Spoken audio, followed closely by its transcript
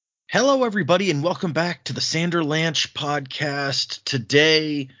Hello, everybody, and welcome back to the Sanderlanche podcast.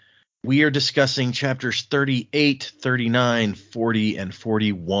 Today, we are discussing chapters 38, 39, 40, and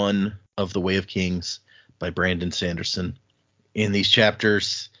 41 of The Way of Kings by Brandon Sanderson. In these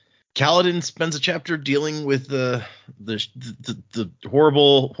chapters, Kaladin spends a chapter dealing with the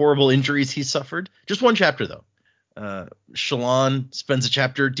horrible injuries he suffered. Just one chapter, though. Shallan spends a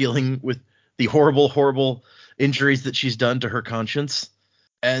chapter dealing with the horrible injuries that she's done to her conscience.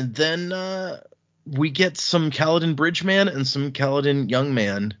 And then we get some Kaladin Bridgeman and some Kaladin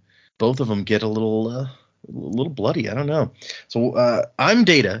Youngman. Both of them get a little bloody. I don't know. So I'm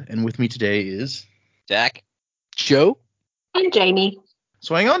Data, and with me today is Jack, Joe, and Jamie.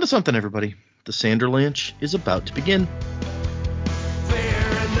 So hang on to something, everybody. The Sanderlanche is about to begin.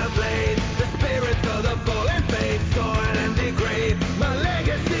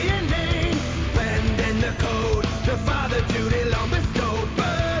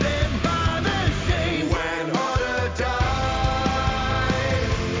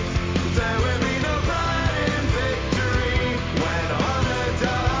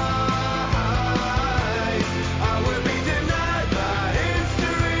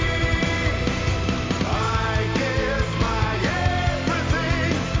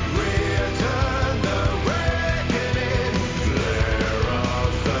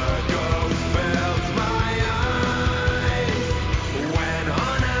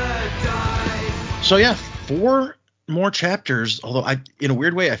 So yeah, 4 more chapters, although in a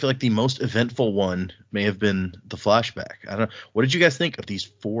weird way, I feel like the most eventful one may have been the flashback. I don't know. What did you guys think of these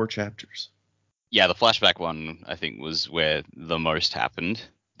 4 chapters? Yeah, the flashback one, I think, was where the most happened.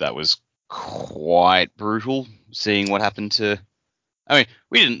 That was quite brutal, seeing what happened to... I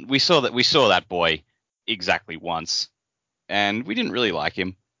mean, we saw that boy exactly once, and we didn't really like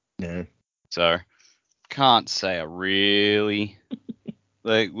him. No. So, can't say I really...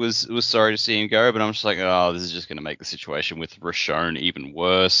 was sorry to see him go, but I'm just like, oh, this is just going to make the situation with Rashon even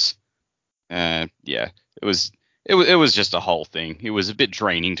worse. Yeah, it was just a whole thing. It was a bit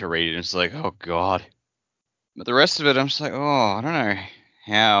draining to read it. It's like, oh god. But the rest of it, I'm just like, oh, I don't know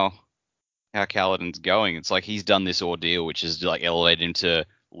how Kaladin's going. It's like he's done this ordeal, which is like elevated him to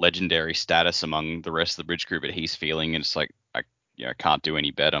legendary status among the rest of the bridge crew, but he's feeling, and it's like, I can't do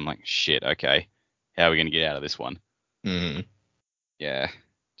any better. I'm like, shit, okay, how are we going to get out of this one? Mm-hmm. Yeah,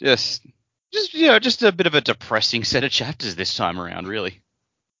 just a bit of a depressing set of chapters this time around, really.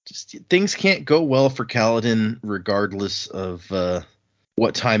 Just things can't go well for Kaladin regardless of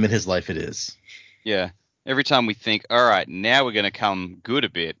what time in his life it is. Yeah, every time we think, all right, now we're going to come good a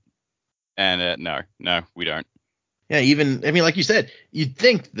bit, and no, we don't. Yeah, like you said, you'd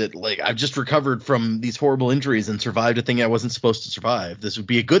think that, like, I've just recovered from these horrible injuries and survived a thing I wasn't supposed to survive. This would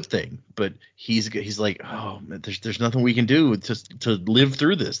be a good thing. But he's like, oh, man, there's nothing we can do to live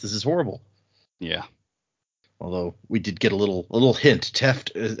through this. This is horrible. Yeah. Although we did get a little hint.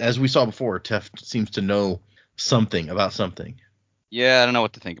 Teft, as we saw before, Teft seems to know something about something. Yeah, I don't know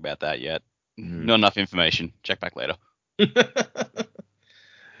what to think about that yet. Not enough information. Check back later.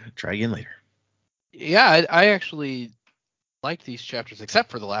 Try again later. Yeah, I actually liked these chapters,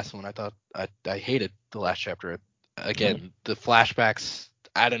 except for the last one. I thought I hated the last chapter. Again, the flashbacks,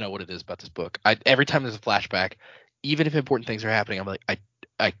 I don't know what it is about this book. Every time there's a flashback, even if important things are happening, I'm like,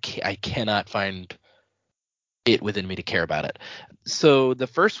 I cannot find it within me to care about it. So the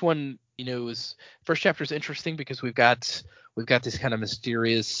first one, first chapter is interesting because we've got this kind of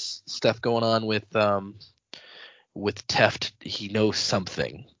mysterious stuff going on with Teft. He knows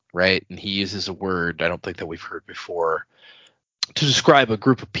something, right? And he uses a word I don't think that we've heard before to describe a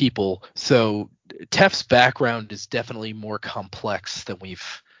group of people. So Teft's background is definitely more complex than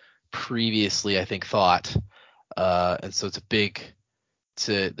we've previously, I think, thought. And so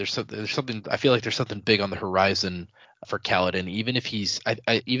there's something. I feel like there's something big on the horizon for Kaladin, even if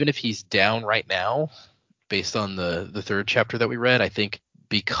he's down right now, based on the third chapter that we read. I think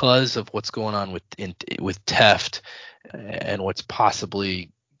because of what's going on with Teft and what's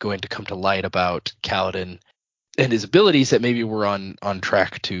possibly going to come to light about Kaladin and his abilities, that maybe we're on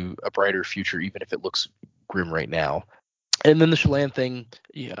track to a brighter future, even if it looks grim right now. And then the Shallan thing,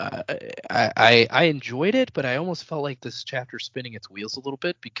 yeah, I enjoyed it, but I almost felt like this chapter spinning its wheels a little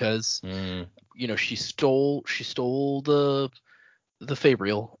bit because she stole the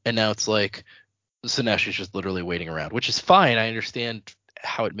Fabrial, and now it's like, so now she's just literally waiting around, which is fine. I understand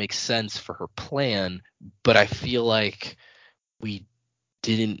how it makes sense for her plan, but I feel like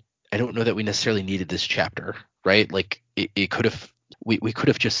I don't know that we necessarily needed this chapter, right? Like it could have, we could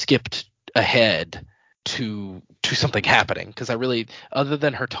have just skipped ahead to something happening, because I really, other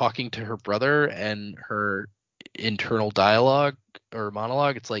than her talking to her brother and her internal dialogue or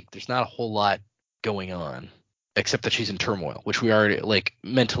monologue, it's like there's not a whole lot going on except that she's in turmoil, which we already like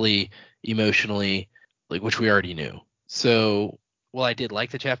mentally, emotionally, like which we already knew. So while I did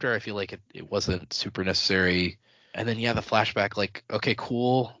like the chapter, I feel like it wasn't super necessary. And then the flashback, like, okay,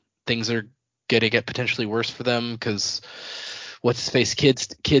 cool, things are gonna get potentially worse for them because what's his face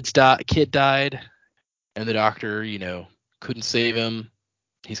kid died, and the doctor couldn't save him.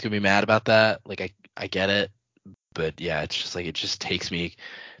 He's gonna be mad about that. Like I get it, but yeah, it's just like it just takes me.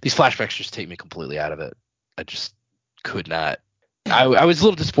 These flashbacks just take me completely out of it. I just could not. I was a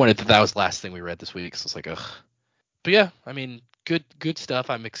little disappointed that was the last thing we read this week. So it's like, ugh. But yeah, I mean, good stuff.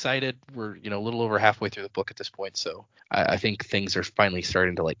 I'm excited. We're a little over halfway through the book at this point, so I think things are finally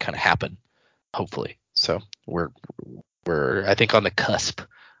starting to like kind of happen. Hopefully, so we're I think on the cusp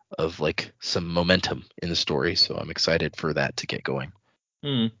of like some momentum in the story. So I'm excited for that to get going.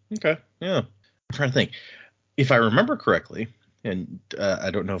 Okay, yeah. I'm trying to think. If I remember correctly, and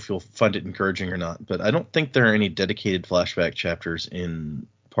I don't know if you'll find it encouraging or not, but I don't think there are any dedicated flashback chapters in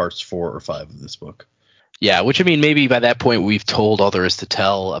parts 4 or 5 of this book. Yeah, which I mean, maybe by that point we've told all there is to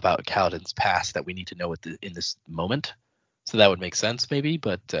tell about Kaladin's past that we need to know in this moment. So that would make sense, maybe.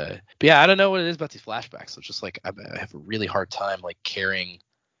 But yeah, I don't know what it is about these flashbacks. It's just like I have a really hard time like caring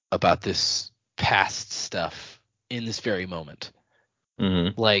about this past stuff in this very moment.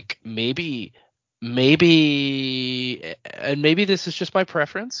 Mm-hmm. Like maybe, and maybe this is just my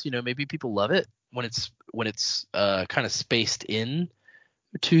preference. Maybe people love it when it's kind of spaced in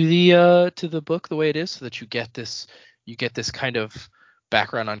to the book the way it is, so that you get this kind of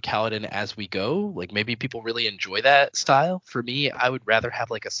background on Kaladin as we go. Like maybe people really enjoy that style. For me, I would rather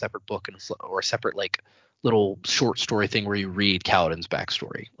have like a separate book or a separate like little short story thing where you read Kaladin's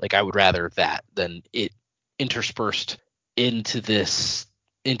backstory. Like I would rather that than it interspersed into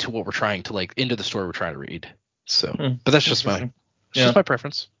what we're trying to like into the story we're trying to read. So, but that's just just my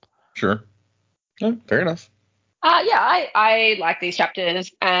preference. Sure. Yeah, fair enough. I like these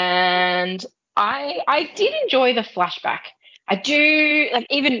chapters, and I did enjoy the flashback. I do, like,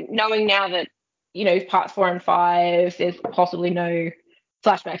 even knowing now that parts 4 and 5 there's possibly no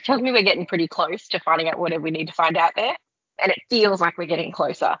flashback, tells me we're getting pretty close to finding out whatever we need to find out there, and it feels like we're getting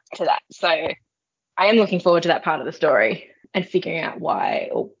closer to that. So I am looking forward to that part of the story and figuring out why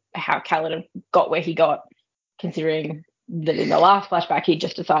or how Kaladin got where he got, considering that in the last flashback he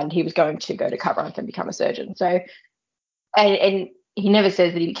just decided he was going to go to Coverance and become a surgeon. So, and he never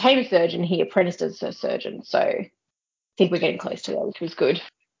says that he became a surgeon, he apprenticed as a surgeon. So I think we're getting close to that, which was good.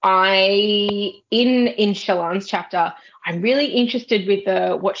 In Shallan's chapter, I'm really interested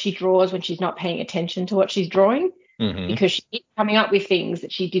with what she draws when she's not paying attention to what she's drawing, because she's coming up with things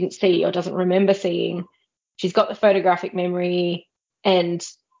that she didn't see or doesn't remember seeing. She's got the photographic memory, and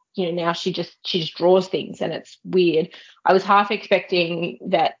now she just draws things, and it's weird. I was half expecting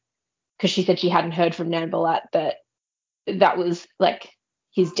that, because she said she hadn't heard from Nanbalat, that was like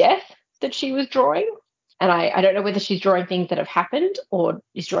his death that she was drawing. And I don't know whether she's drawing things that have happened or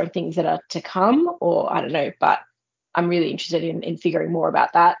is drawing things that are to come, or I don't know, but I'm really interested in figuring more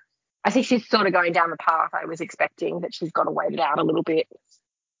about that. I think she's sort of going down the path I was expecting, that she's got to wait it out a little bit.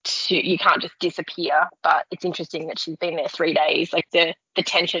 You can't just disappear, but it's interesting that she's been there 3 days. Like the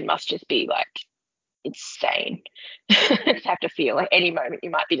tension must just be like insane. You have to feel like any moment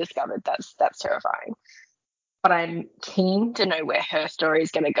you might be discovered. That's terrifying. But I'm keen to know where her story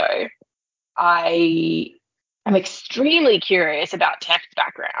is going to go. I am extremely curious about Tef's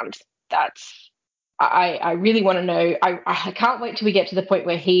background. I really want to know. I can't wait till we get to the point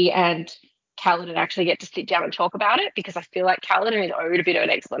where he and Kaladin actually get to sit down and talk about it, because I feel like Kaladin is owed a bit of an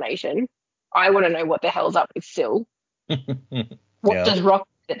explanation. I want to know what the hell's up with Syl. What does Rock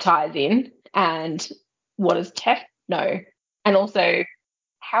that ties in, and what does Tef know? And also,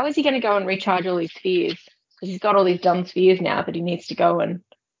 how is he going to go and recharge all these spheres? Because he's got all these dumb spheres now that he needs to go and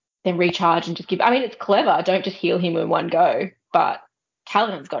then recharge and just give. I mean, it's clever. Don't just heal him in one go. But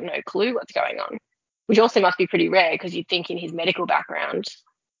Kaladin's got no clue what's going on, which also must be pretty rare, because you'd think in his medical background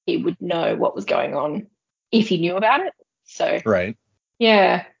he would know what was going on if he knew about it. So right.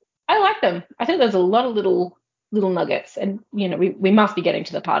 Yeah, I like them. I think there's a lot of little nuggets, and we must be getting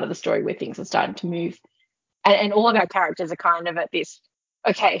to the part of the story where things are starting to move, and all of our characters are kind of at this,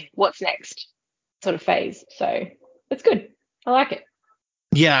 okay, what's next sort of phase. So it's good. I like it.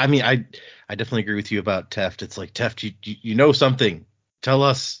 Yeah, I mean, I definitely agree with you about Teft. It's like, Teft, you know something. Tell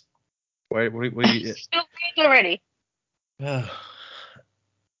us. What do you? Already.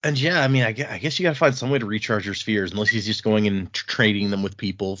 And yeah, I mean, I guess you got to find some way to recharge your spheres, unless he's just going and trading them with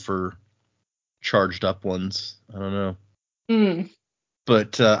people for charged up ones. I don't know.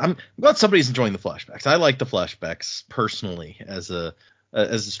 But I'm glad somebody's enjoying the flashbacks. I like the flashbacks personally as a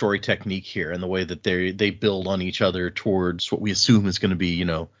story technique here, and the way that they build on each other towards what we assume is going to be,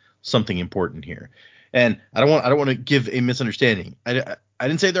 something important here. And I don't want to give a misunderstanding. I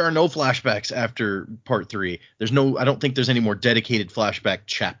didn't say there are no flashbacks after part 3. I don't think there's any more dedicated flashback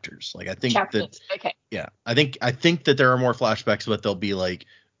chapters. Like I think Chapters. Okay. Yeah, I think that there are more flashbacks, but they'll be like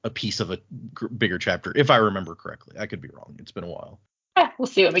a piece of a bigger chapter, if I remember correctly. I could be wrong. It's been a while. We'll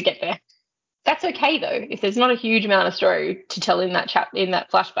see when we get there. That's okay though. If there's not a huge amount of story to tell in that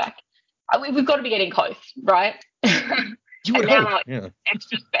flashback, we've got to be getting close, right? You would and hope. Now, Yeah.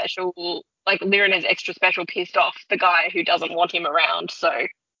 extra special, like Liren is extra special, pissed off the guy who doesn't want him around. So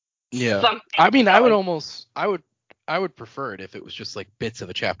yeah, I mean, I would prefer it if it was just like bits of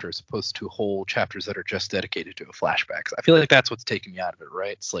a chapter as opposed to whole chapters that are just dedicated to a flashback. I feel like that's what's taking me out of it,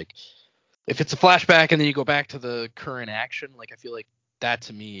 right? It's like if it's a flashback and then you go back to the current action, like I feel like that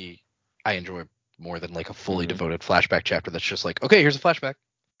to me I enjoy more than like a fully devoted flashback chapter that's just like, okay, here's a flashback.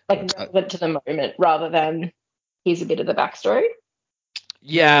 Like relevant to the moment rather than here's a bit of the backstory.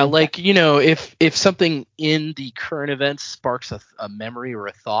 Yeah, like, if something in the current events sparks a memory or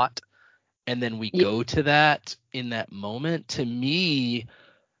a thought, and then we go to that in that moment, to me,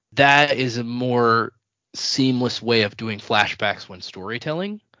 that is a more seamless way of doing flashbacks when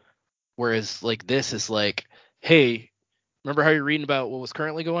storytelling. Whereas like this is like, hey, remember how you're reading about what was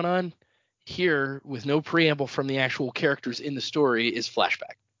currently going on? Here, with no preamble from the actual characters in the story, is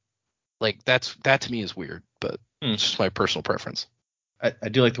flashback. Like that to me is weird, but it's just my personal preference. I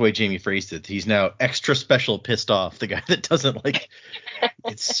do like the way Jamie phrased it. He's now extra special pissed off, the guy that doesn't like.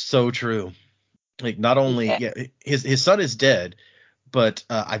 It's so true. Like not only his son is dead, but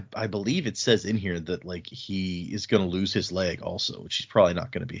I believe it says in here that like he is going to lose his leg also, which he's probably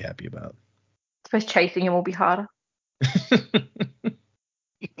not going to be happy about. I suppose chasing him will be harder.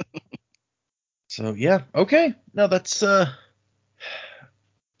 So yeah, okay. No, that's sorry,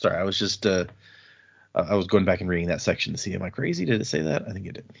 I was just I was going back and reading that section to see, am I crazy? Did it say that? I think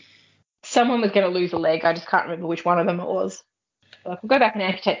it did. Someone was going to lose a leg. I just can't remember which one of them it was. We'll go back and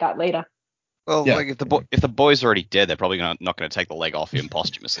amputate that later. Well, yeah. Like if the boy's already dead, they're probably not going to take the leg off him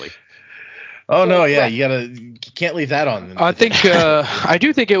posthumously. Oh no, yeah, you can't leave that on. I think I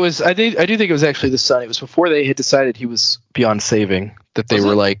do think it was actually the son. It was before they had decided he was beyond saving that they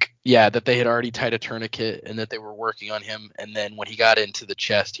were like, that they had already tied a tourniquet and that they were working on him. And then when he got into the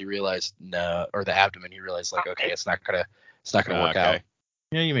chest, he realized or the abdomen, he realized like, okay, it's not gonna work out.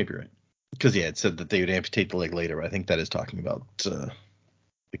 Yeah, you may be right. Because it said that they would amputate the leg later. But I think that is talking about the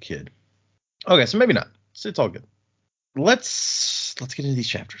kid. Okay, so maybe not. It's all good. Let's get into these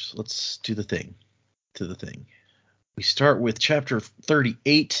chapters. Let's do the thing. We start with chapter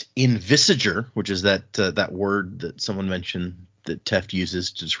 38, Invisager, which is that word that someone mentioned that Teft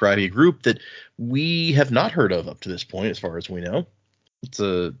uses to describe a group that we have not heard of up to this point, as far as we know. It's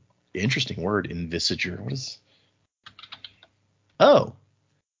a interesting word, Invisager. What is? Oh,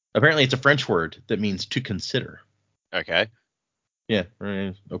 apparently it's a French word that means to consider. Okay. Yeah.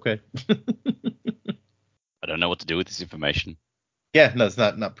 Okay. I don't know what to do with this information. Yeah, no, it's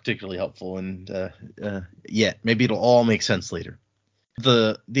not particularly helpful, and maybe it'll all make sense later.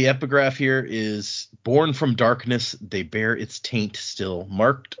 The epigraph here is, born from darkness, they bear its taint still,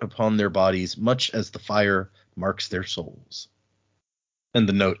 marked upon their bodies, much as the fire marks their souls. And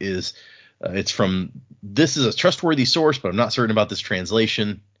the note is, it's from, this is a trustworthy source, but I'm not certain about this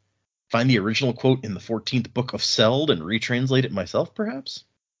translation. Find the original quote in the 14th book of Seld and retranslate it myself, perhaps?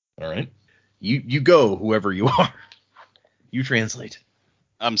 All right. You go, whoever you are. You translate.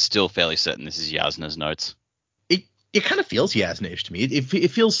 I'm still fairly certain this is Yasna's notes. It kind of feels Yasna-ish to me.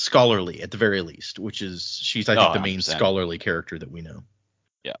 It feels scholarly at the very least, which is she's I think the main 100%. Scholarly character that we know.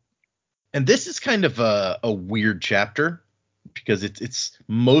 Yeah. And this is kind of a weird chapter because it's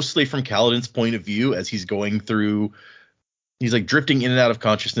mostly from Kaladin's point of view as he's going through. He's like drifting in and out of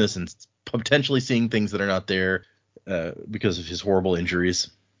consciousness and potentially seeing things that are not there because of his horrible injuries.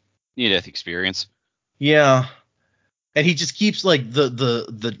 Near-death experience. Yeah. And he just keeps like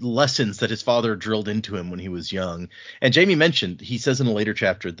the lessons that his father drilled into him when he was young. And Jamie mentioned, he says in a later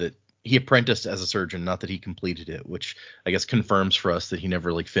chapter that he apprenticed as a surgeon, not that he completed it, which I guess confirms for us that he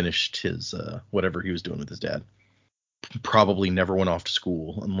never like finished his whatever he was doing with his dad. Probably never went off to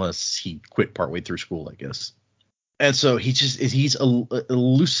school unless he quit partway through school, I guess. And so he's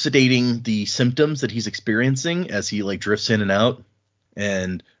elucidating the symptoms that he's experiencing as he like drifts in and out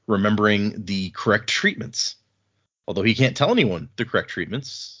and remembering the correct treatments. Although he can't tell anyone the correct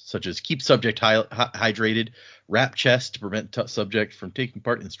treatments, such as keep subject hydrated, wrap chest to prevent subject from taking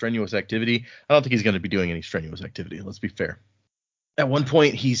part in strenuous activity. I don't think he's going to be doing any strenuous activity. Let's be fair. At one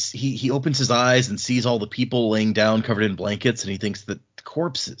point, he opens his eyes and sees all the people laying down covered in blankets, and he thinks that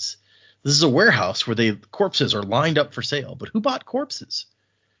corpses. This is a warehouse where corpses are lined up for sale. But who bought corpses?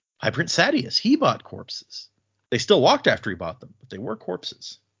 High Prince Sadius. He bought corpses. They still walked after he bought them, but they were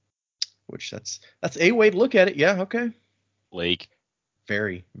corpses. Which that's a way to look at it. Yeah, okay. Bleak.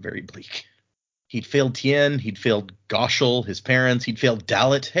 Very, very bleak. He'd failed Tien. He'd failed Goshel, his parents. He'd failed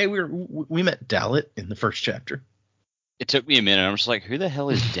Dalit. Hey, we met Dalit in the first chapter. It took me a minute. I'm just like, who the hell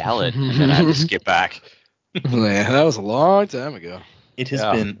is Dalit? And then I had to skip back. Yeah, that was a long time ago. It has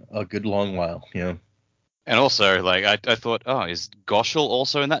been a good long while, yeah. And also, like, I thought, oh, is Goshel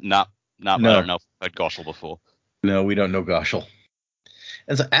also in that? Nah, no. I don't know if I've heard Goshel before. No, we don't know Goshel.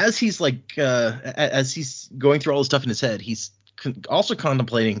 And so as he's as he's going through all this stuff in his head, he's also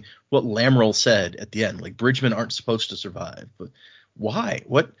contemplating what Lamrel said at the end. Like, Bridgemen aren't supposed to survive. But why?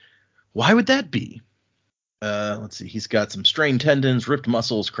 Why would that be? Let's see. He's got some strained tendons, ripped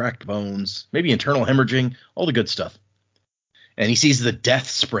muscles, cracked bones, maybe internal hemorrhaging, all the good stuff. And he sees the Death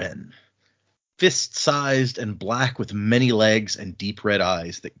Spren, fist-sized and black with many legs and deep red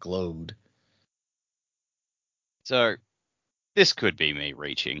eyes that glowed. So, this could be me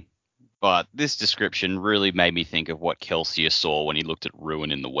reaching, but this description really made me think of what Kelsier saw when he looked at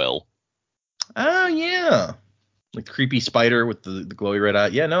Ruin in the well. Oh, yeah. Like the creepy spider with the glowy red eye.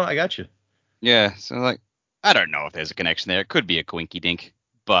 Yeah, no, I got you. Yeah, so like, I don't know if there's a connection there. It could be a coinky dink,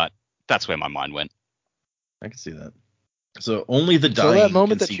 but that's where my mind went. I can see that. So only the dying that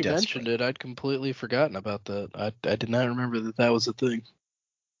moment can that see you Death mentioned Spren. it, I'd completely forgotten about that. I did not remember that was a thing.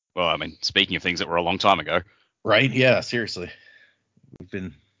 Well, I mean, speaking of things that were a long time ago. Right? Yeah, seriously.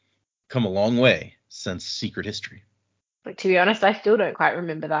 We've come a long way since Secret History. But to be honest, I still don't quite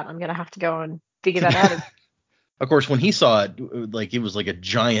remember that. I'm going to have to go and figure that out. Of course, when he saw it, like, it was like a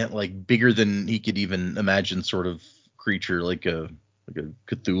giant, like, bigger than he could even imagine sort of creature, like a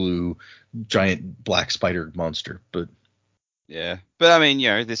Cthulhu giant black spider monster. But yeah, but I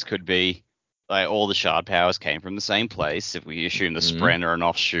mean, this could be like all the shard powers came from the same place. If we assume the Spren are an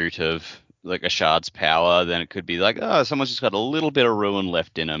offshoot of like a shard's power, then it could be like, oh, someone's just got a little bit of Ruin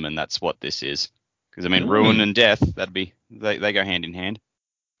left in them, and that's what this is. Because I mean, Ruin and death, they go hand in hand.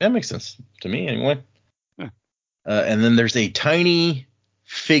 That makes sense to me, anyway. Yeah. And then there's a tiny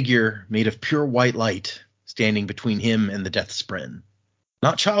figure made of pure white light standing between him and the Death Spren.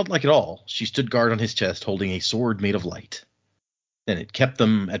 Not childlike at all, she stood guard on his chest holding a sword made of light. And it kept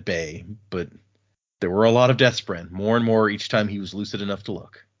them at bay, but there were a lot of Death Spren, more and more each time he was lucid enough to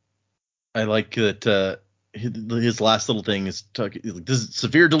look. I like that his last little thing is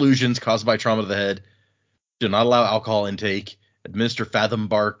severe delusions caused by trauma to the head. Do not allow alcohol intake. Administer fathom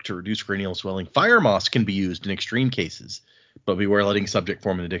bark to reduce cranial swelling. Fire moss can be used in extreme cases, but beware letting subject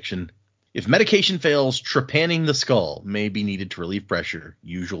form an addiction. If medication fails, trepanning the skull may be needed to relieve pressure,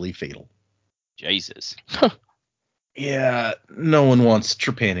 usually fatal. Jesus. Yeah, no one wants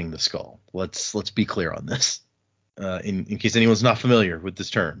trepanning the skull. Let's be clear on this. In case anyone's not familiar with this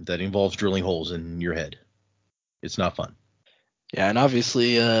term, that involves drilling holes in your head. It's not fun. Yeah, and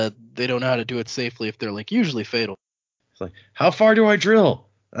obviously they don't know how to do it safely if they're like usually fatal. It's like, how far do I drill?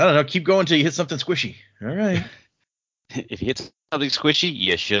 I don't know. Keep going till you hit something squishy. All right. If you hit something squishy,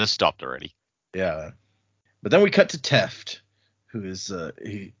 you should have stopped already. Yeah. But then we cut to Teft, who is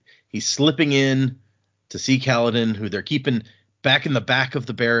he's slipping in to see Kaladin, who they're keeping back in the back of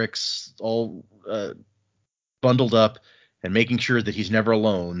the barracks, all bundled up, and making sure that he's never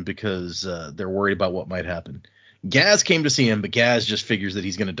alone because they're worried about what might happen. Gaz came to see him, but Gaz just figures that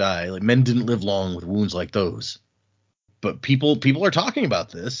he's going to die. Like, men didn't live long with wounds like those. But people are talking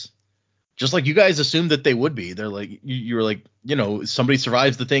about this, just like you guys assumed that they would be. They're like, you were like, somebody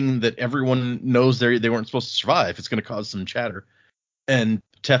survives the thing that everyone knows they weren't supposed to survive. It's going to cause some chatter. And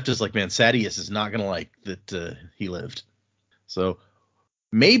Teft is like, man, Sadius is not going to like that he lived. So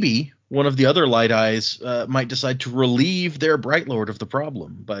maybe one of the other Light Eyes might decide to relieve their Bright Lord of the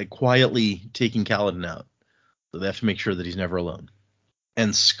problem by quietly taking Kaladin out. So they have to make sure that he's never alone.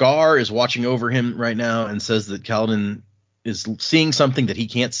 And Scar is watching over him right now and says that Kaladin is seeing something that he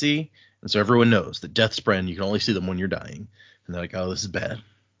can't see. And so everyone knows that Death Spren, you can only see them when you're dying. And they're like, oh, this is bad.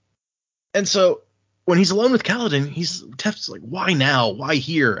 And so when he's alone with Kaladin, Teft's like, why now? Why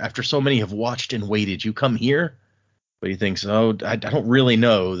here? After so many have watched and waited, you come here? But he thinks, oh, I don't really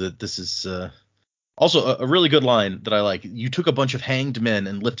know that this is... Also, a really good line that I like. You took a bunch of hanged men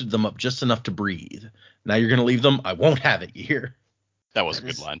and lifted them up just enough to breathe. Now you're going to leave them? I won't have it, you hear? That was a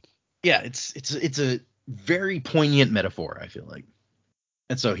good line. Yeah, it's a very poignant metaphor, I feel like.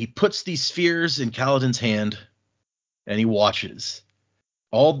 And so he puts these spheres in Kaladin's hand, and he watches.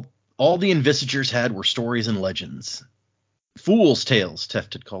 All the Envisagers had were stories and legends. Fool's tales,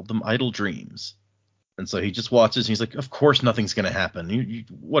 Teft had called them, idle dreams. And so he just watches and he's like, of course nothing's going to happen.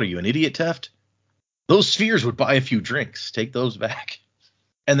 What are you, an idiot, Teft? Those spheres would buy a few drinks. Take those back.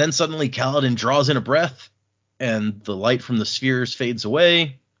 And then suddenly Kaladin draws in a breath, and the light from the spheres fades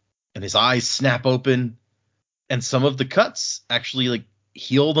away, and his eyes snap open, and some of the cuts actually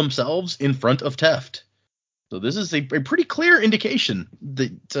heal themselves in front of Teft. So this is a pretty clear indication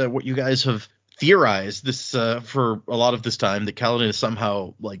that what you guys have theorized this for a lot of this time, that Kaladin is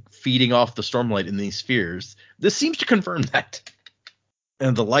somehow feeding off the stormlight in these spheres. This seems to confirm that.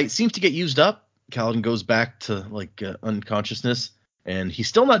 And the light seems to get used up. Kaladin goes back to unconsciousness, and he's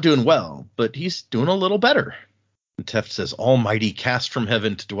still not doing well, but he's doing a little better. And Teft says, Almighty, cast from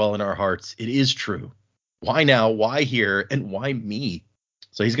heaven to dwell in our hearts. It is true. Why now? Why here? And why me?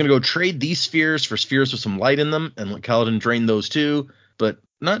 So he's going to go trade these spheres for spheres with some light in them and let Kaladin drain those too, but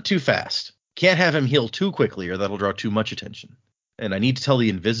not too fast. Can't have him heal too quickly or that'll draw too much attention. And I need to tell the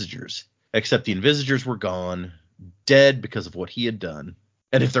Invisagers, except the Invisagers were gone, dead because of what he had done.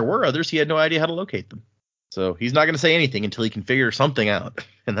 And if there were others, he had no idea how to locate them. So he's not going to say anything until he can figure something out.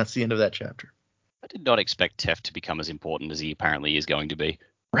 And that's the end of that chapter. I did not expect Teft to become as important as he apparently is going to be.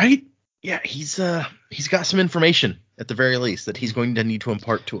 Right? Yeah, he's got some information, at the very least, that he's going to need to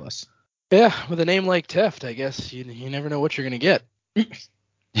impart to us. Yeah, with a name like Teft, I guess you never know what you're going to get.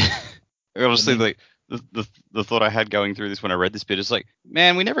 Honestly, the thought I had going through this when I read this bit is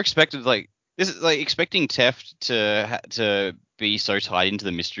man, we never expected this is expecting Teft to be so tied into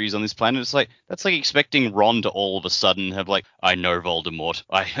the mysteries on this planet. It's that's expecting Ron to all of a sudden have I know Voldemort.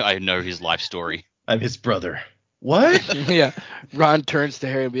 I know his life story. I'm his brother. What? Yeah. Ron turns to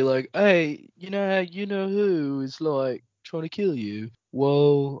Harry and be like, hey, you know who is trying to kill you?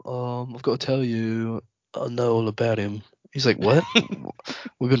 Well, I've got to tell you, I know all about him. He's like, what?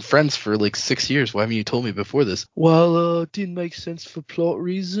 We've been friends for 6 years. Why haven't you told me before this? Well, it didn't make sense for plot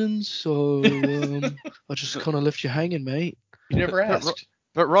reasons, so I just kind of left you hanging, mate. You never asked.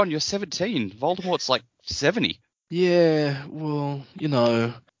 But Ron, you're 17. Voldemort's 70. Yeah, well,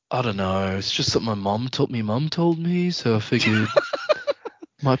 I don't know. It's just something my mum told me, so I figured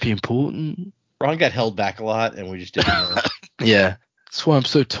might be important. Ron got held back a lot, and we just didn't know. Yeah, that's why I'm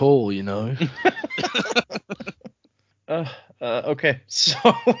so tall, Okay, so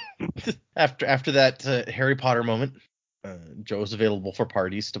after that Harry Potter moment, Joe's available for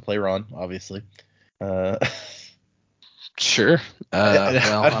parties to play Ron, obviously. Sure.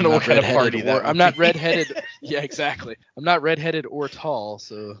 I don't know what kind of party that would I'm not redheaded. Yeah, exactly. I'm not redheaded or tall,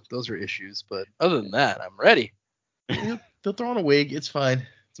 so those are issues. But other than that, I'm ready. They'll throw on a wig. It's fine.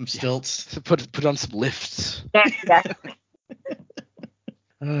 Some stilts. So put on some lifts. Yeah.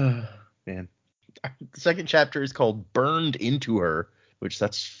 Man. The second chapter is called Burned Into Her, which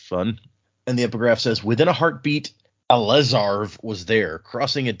that's fun. And the epigraph says, within a heartbeat, Alezarv was there,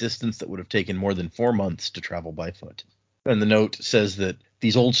 crossing a distance that would have taken more than 4 months to travel by foot. And the note says that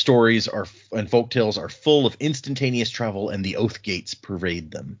these old stories and folktales are full of instantaneous travel, and the oath gates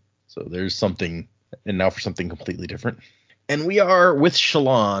pervade them. So there's something, and now for something completely different. And we are with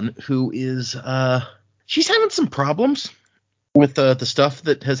Shallan, who is she's having some problems with the stuff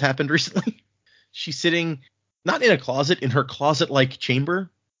that has happened recently. She's sitting not in a closet, in her closet-like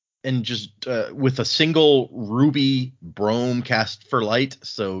chamber, and just with a single ruby brome cast for light.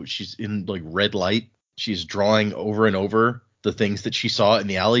 So she's in red light. She's drawing over and over the things that she saw in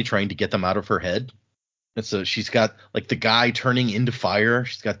the alley, trying to get them out of her head. And so she's got the guy turning into fire.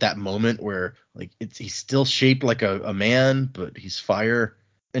 She's got that moment where he's still shaped like a man, but he's fire.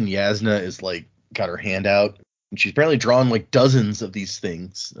 And Yasna is got her hand out. And she's apparently drawn dozens of these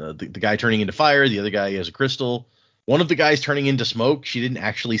things. The guy turning into fire, the other guy has a crystal. One of the guys turning into smoke, she didn't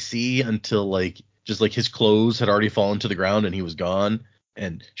actually see until his clothes had already fallen to the ground and he was gone.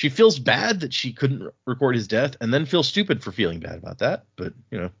 And she feels bad that she couldn't record his death, and then feels stupid for feeling bad about that. But,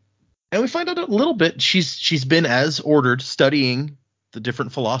 and we find out a little bit. She's been, as ordered, studying the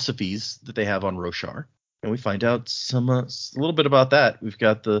different philosophies that they have on Roshar. And we find out a little bit about that. We've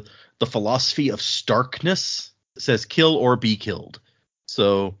got the philosophy of starkness. It says kill or be killed.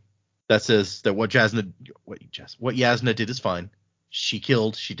 So that says that what Yasna did is fine. She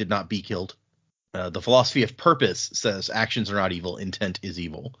killed. She did not be killed. The philosophy of purpose says actions are not evil, intent is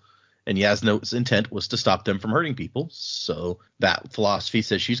evil. And Yasna's intent was to stop them from hurting people. So that philosophy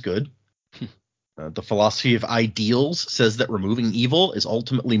says she's good. The philosophy of ideals says that removing evil is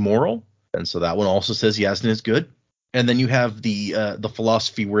ultimately moral. And so that one also says Yasna is good. And then you have the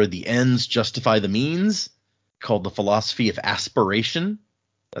philosophy where the ends justify the means, called the philosophy of aspiration.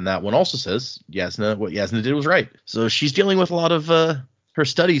 And that one also says what Yasna did was right. So she's dealing with a lot of her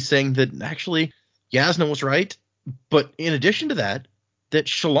studies saying that actually Yasna was right, But in addition to that, that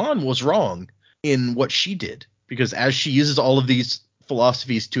Shallan was wrong in what she did, because as she uses all of these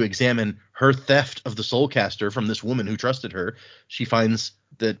philosophies to examine her theft of the Soulcaster from this woman who trusted her, she finds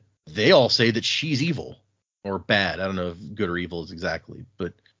that they all say that she's evil or bad. I don't know if good or evil is exactly,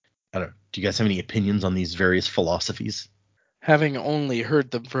 but I don't know. Do you guys have any opinions on these various philosophies? Having only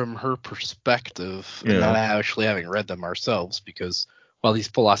heard them from her perspective, and not actually having read them ourselves, because while these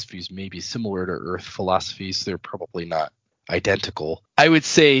philosophies may be similar to Earth philosophies, they're probably not identical. I would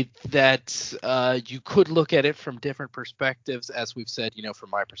say that you could look at it from different perspectives. As we've said, from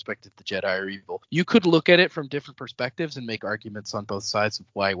my perspective, the Jedi are evil. You could look at it from different perspectives and make arguments on both sides of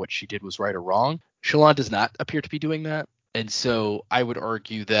why what she did was right or wrong. Shallan does not appear to be doing that. And so I would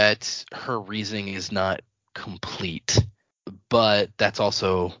argue that her reasoning is not complete. But that's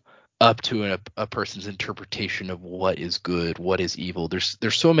also up to a person's interpretation of what is good, what is evil. There's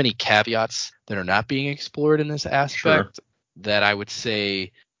so many caveats that are not being explored in this aspect that I would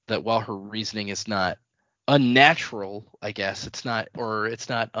say that while her reasoning is not unnatural, I guess it's not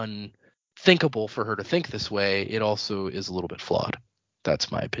unthinkable for her to think this way, it also is a little bit flawed.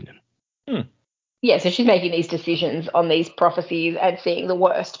 That's my opinion. Yeah, so she's making these decisions on these prophecies and seeing the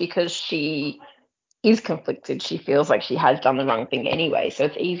worst because she is conflicted. She feels like she has done the wrong thing anyway, so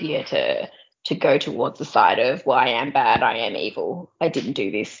it's easier to go towards the side of, well, I am bad, I am evil, I didn't do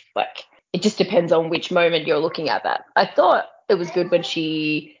this. Like, it just depends on which moment you're looking at that. I thought it was good when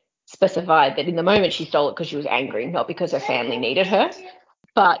she specified that in the moment she stole it because she was angry, not because her family needed her.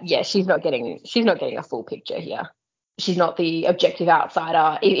 But yeah, she's not getting a full picture here. She's not the objective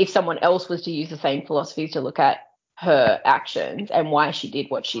outsider. If someone else was to use the same philosophies to look at her actions and why she did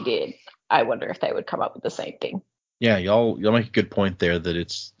what she did, I wonder if they would come up with the same thing. Yeah, y'all make a good point there that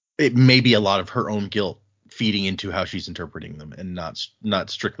it may be a lot of her own guilt feeding into how she's interpreting them and not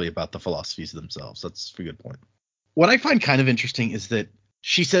strictly about the philosophies themselves. That's a good point. What I find kind of interesting is that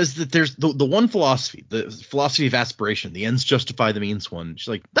she says that there's the one philosophy, the philosophy of aspiration, the ends justify the means one. She's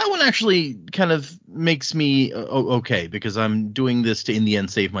like, that one actually kind of makes me okay because I'm doing this to in the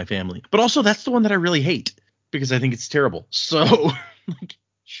end save my family. But also that's the one that I really hate because I think it's terrible. So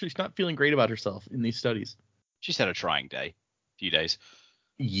she's not feeling great about herself in these studies. She's had a trying few days.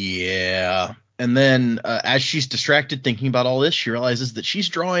 Yeah. And then as she's distracted thinking about all this, she realizes that she's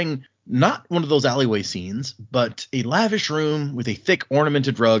drawing not one of those alleyway scenes, but a lavish room with a thick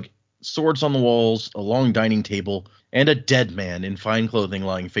ornamented rug, swords on the walls, a long dining table, and a dead man in fine clothing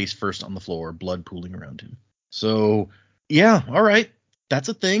lying face first on the floor, blood pooling around him. So, yeah, all right. That's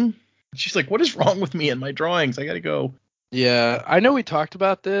a thing. She's like, what is wrong with me and my drawings? I got to go. Yeah, I know we talked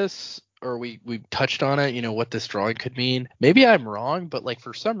about this, or we touched on it, what this drawing could mean. Maybe I'm wrong, but like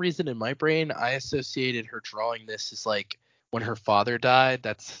for some reason in my brain, I associated her drawing this as like when her father died,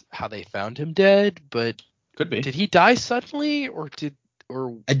 that's how they found him dead. But could be. Did he die suddenly, or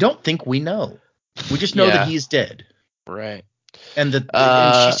I don't think we know. We just know that he's dead. Right. And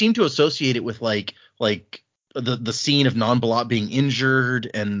and she seemed to associate it with like the scene of Non-Balat being injured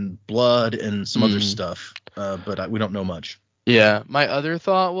and blood and some other stuff. But we don't know much. Yeah, my other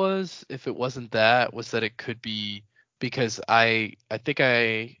thought was, if it wasn't that, was that it could be because I think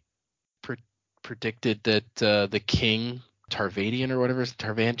I predicted that the king Tarvadian or whatever is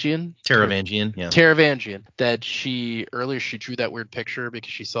Taravangian, yeah. Taravangian, that she drew that weird picture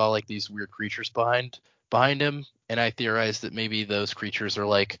because she saw like these weird creatures behind him, and I theorized that maybe those creatures are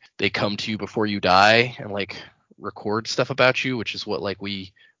like they come to you before you die and like record stuff about you, which is what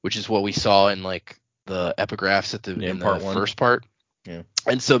we saw in like the epigraphs in the first part. Yeah.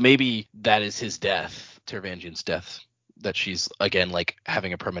 And so maybe that is his death, Taravangian's death, that she's again like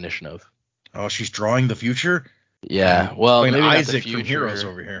having a premonition of. Oh, she's drawing the future? Yeah. Well, maybe Isaac not the future. From Heroes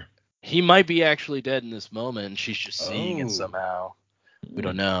over here. He might be actually dead in this moment and she's just seeing it somehow. We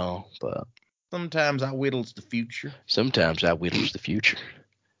don't know, but sometimes I whittles the future.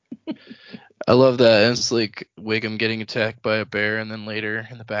 I love that. And it's like Wiggum getting attacked by a bear, and then later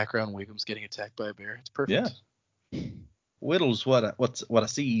in the background, Wiggum's getting attacked by a bear. It's perfect. Yeah. Whittles what I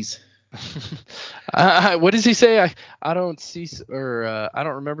sees. What does he say? I don't see, or I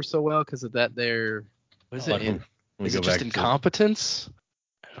don't remember so well because of that. There, what is it? Is it just incompetence?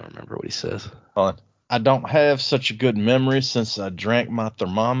 I don't remember what he says. Hold on. I don't have such a good memory since I drank my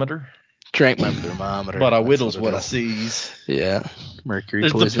thermometer. But I whittles what I sees. Yeah. Mercury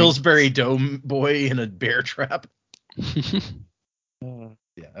There's poisoning. the Pillsbury Dome boy in a bear trap.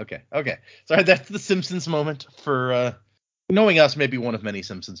 Yeah, okay. Sorry, that's the Simpsons moment for knowing us, maybe one of many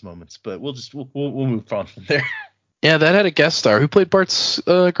Simpsons moments, but we'll move on from there. Yeah, that had a guest star. Who played Bart's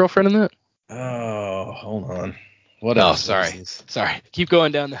girlfriend in that? Oh, hold on. What else? Sorry. Keep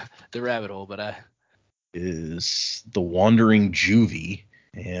going down the rabbit hole, but is the Wandering Juvie,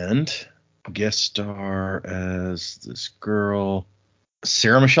 and guest star as this girl,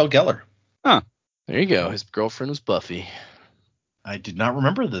 Sarah Michelle Gellar. Huh. There you go. His girlfriend was Buffy. I did not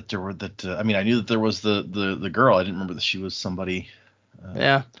remember that there were that. I mean, I knew that there was the girl. I didn't remember that she was somebody.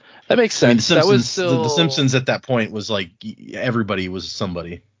 Yeah, that makes sense. I mean, the Simpsons, that was still... the Simpsons at that point was like everybody was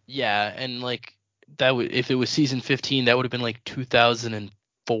somebody. Yeah, and like that would, if it was season 15, that would have been like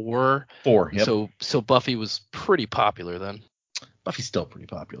 2004. Yep. So Buffy was pretty popular then. Buffy's still pretty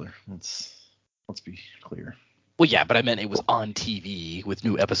popular. Let's be clear. Well, yeah, but I meant it was on TV with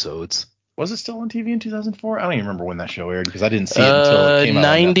new episodes. Was it still on TV in 2004? I don't even remember when that show aired because I didn't see it until it came out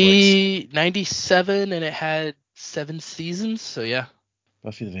on Netflix. 97, and it had 7 seasons, so yeah.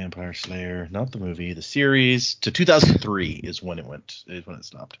 Buffy the Vampire Slayer, not the movie, the series, to 2003 is when it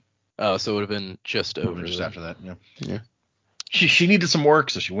stopped. Oh, so it would have been just over. Just after that, yeah. Yeah. She needed some work,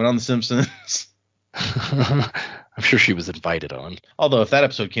 so she went on The Simpsons. I'm sure she was invited on. Although if that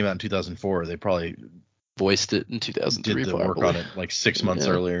episode came out in 2004, they probably voiced it in 2003. Did the work on it like 6 months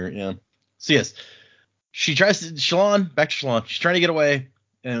earlier, yeah. So yes, she tries to back to Shalon. She's trying to get away,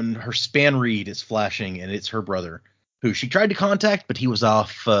 and her span read is flashing, and it's her brother, who she tried to contact, but he was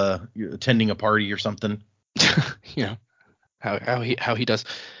off attending a party or something. Yeah, how he does.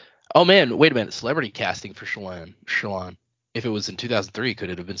 Oh man, wait a minute! Celebrity casting for Shalon. If it was in 2003, could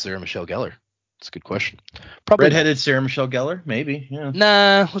it have been Sarah Michelle Gellar? That's a good question. Probably redheaded Sarah Michelle Gellar, maybe. Yeah.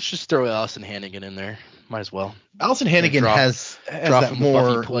 Nah, let's just throw Allison Hannigan in there. Might as well. Allison Hannigan has that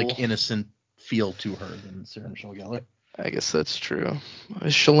more like innocent feel to her than Sarah Michelle Gellar. I guess that's true.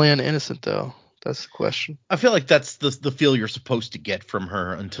 Is Shalon innocent though? That's the question. I feel like that's the feel you're supposed to get from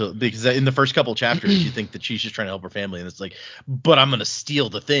her because in the first couple chapters you think that she's just trying to help her family, and it's like, but I'm gonna steal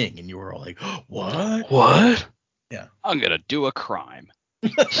the thing, and you were all like, what? Yeah, I'm gonna do a crime.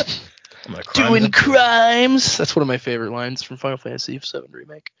 I'm gonna doing crimes. That's one of my favorite lines from Final Fantasy VII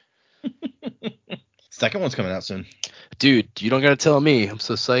Remake. Second one's coming out soon. Dude, you don't gotta tell me. I'm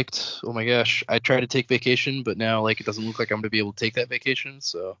so psyched. Oh my gosh. I tried to take vacation, but now like it doesn't look like I'm gonna be able to take that vacation,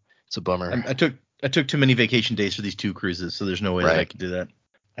 so it's a bummer. I took too many vacation days for these 2 cruises, so there's no way that I could do that.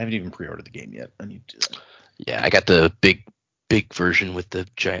 I haven't even pre-ordered the game yet. I need to do that. Yeah, I got the big version with the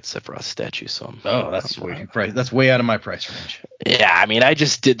giant Sephiroth statue, so that's way out of my price range. Yeah, I mean I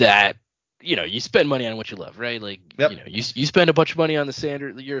just did that. You know, you spend money on what you love, right? Like, you know, you spend a bunch of money on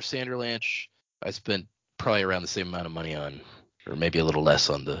the year of Sanderlanche. I spent probably around the same amount of money on, or maybe a little less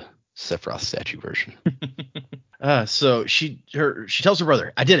on the Sephiroth statue version. So she tells her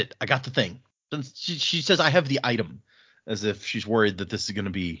brother, I did it. I got the thing. Then she says, I have the item, as if she's worried that this is going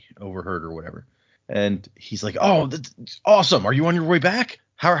to be overheard or whatever. And he's like, oh, that's awesome. Are you on your way back?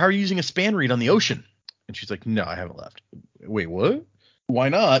 How are you using a span read on the ocean? And she's like, no, I haven't left. Wait, what? Why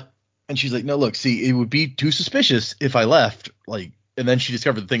not? And she's like, no, look, see, it would be too suspicious if I left, like, and then she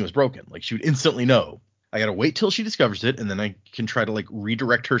discovered the thing was broken. Like, she would instantly know. I got to wait till she discovers it, and then I can try to, like,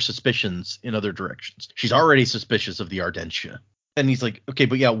 redirect her suspicions in other directions. She's already suspicious of the Ardentia. And he's like, okay,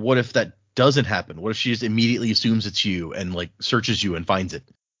 but yeah, what if that doesn't happen? What if she just immediately assumes it's you and, like, searches you and finds it?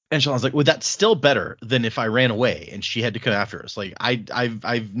 And Shalon's like, well, that's still better than if I ran away and she had to come after us. Like,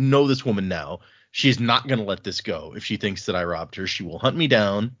 I know this woman now. She's not going to let this go. If she thinks that I robbed her, she will hunt me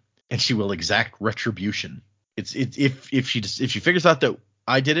down. And she will exact retribution. It's if she figures out that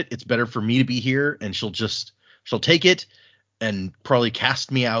I did it, it's better for me to be here, and she'll take it and probably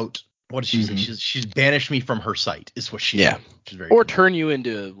cast me out. What does she say? She's banished me from her sight, is what she said. Or turn you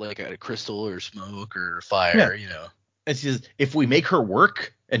into like a crystal or smoke or fire, you know. And she says, if we make her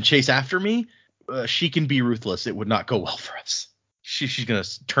work and chase after me, she can be ruthless. It would not go well for us. She's gonna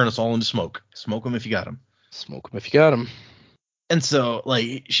turn us all into smoke. Smoke them if you got them. Smoke them if you got them. And so,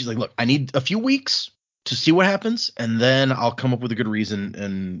 like, she's like, look, I need a few weeks to see what happens, and then I'll come up with a good reason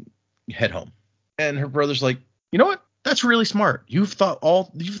and head home. And her brother's like, you know what? That's really smart. You've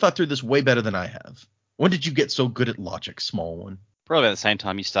thought through this way better than I have. When did you get so good at logic, small one? Probably at the same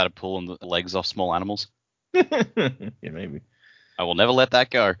time you started pulling the legs off small animals. Yeah, maybe. I will never let that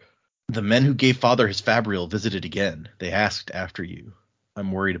go. The men who gave father his fabrial visited again. They asked after you.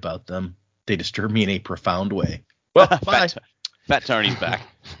 I'm worried about them. They disturb me in a profound way. Well, bye. Fat Tony's back.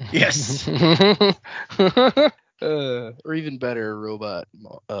 Yes. Or even better, robot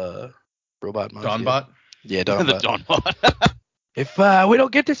mafia. Donbot? Yeah, Donbot. The Donbot. If we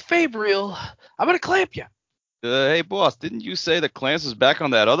don't get this Fabrial, I'm going to clamp you. Hey, boss, didn't you say that Clance is back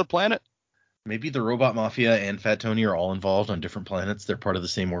on that other planet? Maybe the Robot Mafia and Fat Tony are all involved on different planets. They're part of the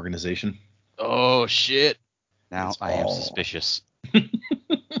same organization. Oh, shit. Now It's I am all... suspicious.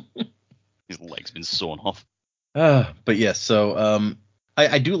 His leg's been sawn off. But yes, so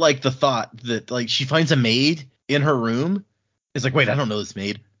I do like the thought that like she finds a maid in her room. It's like, wait, I don't know this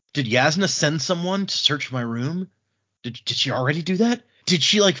maid. Did Yasna send someone to search my room? Did she already do that? Did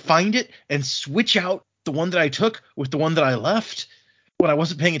she like find it and switch out the one that I took with the one that I left when I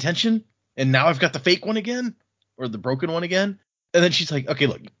wasn't paying attention? And now I've got the fake one again, or the broken one again. And then she's like, okay,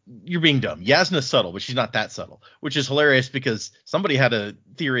 look, you're being dumb. Yasna's subtle, but she's not that subtle, which is hilarious because somebody had a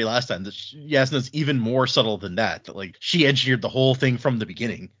theory last time that Yasna's even more subtle than that. That like she engineered the whole thing from the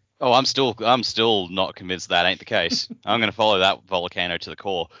beginning. Oh, I'm still not convinced that ain't the case. I'm going to follow that volcano to the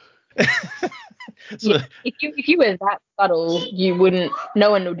core. So, yeah, if you were that subtle,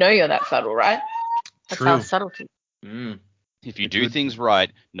 no one would know you're that subtle, right? That's true. how subtlety. If you do things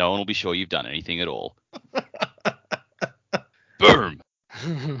right, no one will be sure you've done anything at all. Boom.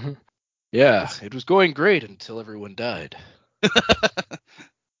 Yeah, it was going great until everyone died.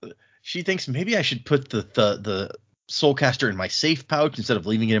 She thinks maybe I should put the Soulcaster in my safe pouch instead of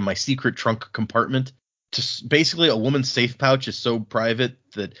leaving it in my secret trunk compartment. Basically, a woman's safe pouch is so private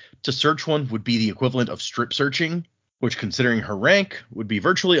that to search one would be the equivalent of strip searching, which, considering her rank, would be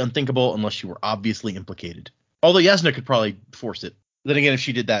virtually unthinkable unless she were obviously implicated. Although Yasna could probably force it. Then again, if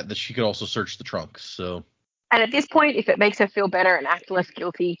she did that she could also search the trunk. So. And at this point, if it makes her feel better and act less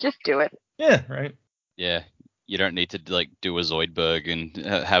guilty, just do it. Yeah, right. Yeah, you don't need to like do a Zoidberg and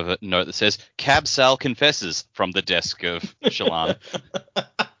have a note that says Cab Sal confesses from the desk of Shallan.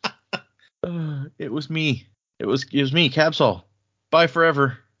 It was me. It was me, Cabsol. Bye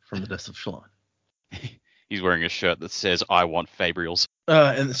forever from the death of Shallan. He's wearing a shirt that says "I want Fabrials."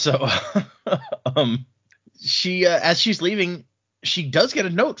 And so, she, as she's leaving, she does get a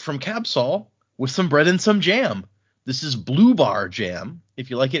note from Cabsol with some bread and some jam. This is blue bar jam. If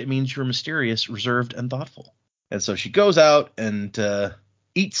you like it, it means you're mysterious, reserved, and thoughtful. And so she goes out and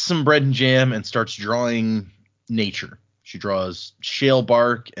eats some bread and jam and starts drawing nature. She draws shale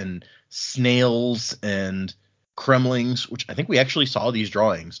bark and snails and cremlings, which I think we actually saw these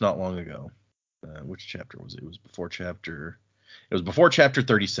drawings not long ago. Which chapter was it? It was before chapter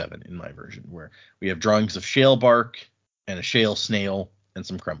 37 in my version, where we have drawings of shale bark and a shale snail and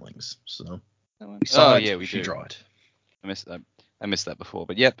some cremlings. So we saw it. We she do. draw it. I missed that before,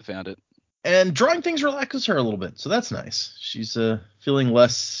 but yep, I found it. And drawing things relaxes her a little bit, so that's nice. She's feeling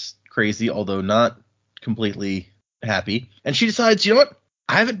less crazy, although not completely happy. And she decides, you know what?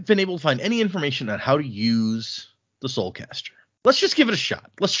 I haven't been able to find any information on how to use the Soulcaster. Let's just give it a shot.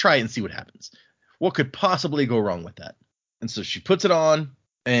 Let's try it and see what happens. What could possibly go wrong with that? And so she puts it on,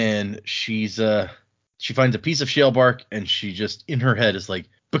 and she finds a piece of shale bark, and she just, in her head, is like,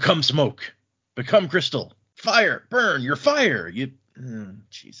 become smoke, become crystal, fire, burn, you're fire. Jeez,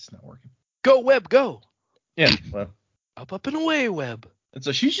 it's not working. Go, Webb, go. Yeah, well. Up and away, Webb. And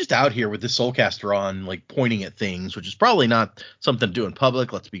so she's just out here with this Soulcaster on, like, pointing at things, which is probably not something to do in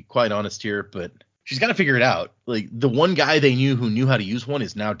public, let's be quite honest here, but she's got to figure it out. Like, the one guy they knew who knew how to use one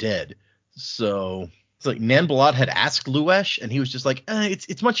is now dead. So it's like Nanbalat had asked Luesh, and he was just like,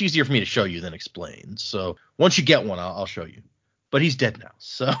 it's much easier for me to show you than explain. So once you get one, I'll show you. But he's dead now,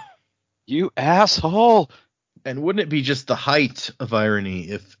 so. You asshole! And wouldn't it be just the height of irony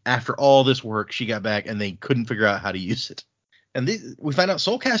if after all this work she got back and they couldn't figure out how to use it? And we find out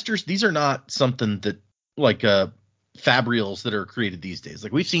Soulcasters, these are not something that like Fabrials that are created these days.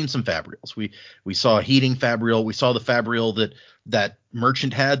 Like, we've seen some Fabrials. We saw a heating Fabrial. We saw the Fabrial that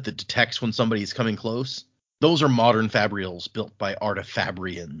Merchant had that detects when somebody's coming close. Those are modern Fabrials built by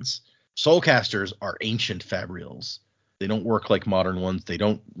Artifabrians. Soulcasters are ancient Fabrials. They don't work like modern ones. They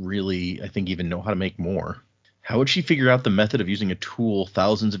don't really, I think, even know how to make more. How would she figure out the method of using a tool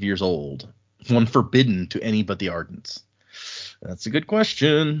thousands of years old, one forbidden to any but the Ardents? That's a good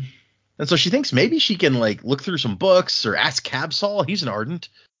question. And so she thinks maybe she can, like, look through some books or ask Cabsol. He's an Ardent.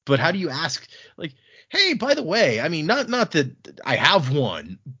 But how do you ask, like, hey, by the way, I mean, not that I have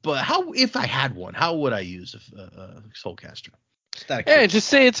one, but if I had one, how would I use a Soulcaster? Just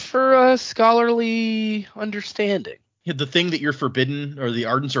say it's for scholarly understanding. The thing that you're forbidden, or the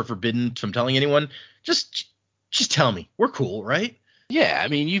Ardents are forbidden from telling anyone, just tell me. We're cool, right? Yeah, I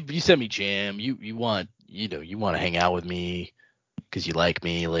mean, you sent me jam. You want to hang out with me because you like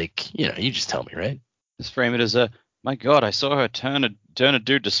me. Like, you just tell me, right? Just frame it as my God, I saw her turn a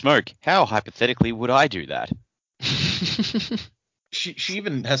dude to smoke. How hypothetically would I do that? She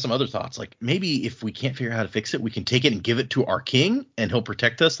even has some other thoughts, like maybe if we can't figure out how to fix it, we can take it and give it to our king, and he'll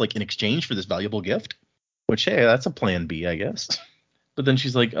protect us, like, in exchange for this valuable gift. Which, hey, that's a plan B, I guess. But then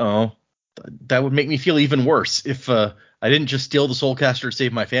she's like, oh, that would make me feel even worse if I didn't just steal the Soulcaster to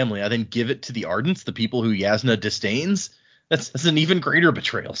save my family. I then give it to the Ardents, the people who Yasna disdains. That's an even greater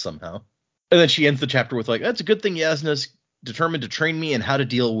betrayal somehow. And then she ends the chapter with, like, that's a good thing Yasna's determined to train me in how to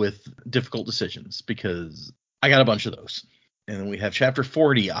deal with difficult decisions, because I got a bunch of those. And then we have chapter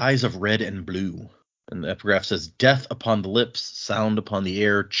 40, Eyes of Red and Blue. And the epigraph says, death upon the lips, sound upon the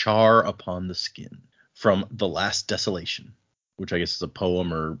air, char upon the skin. From The Last Desolation, which I guess is a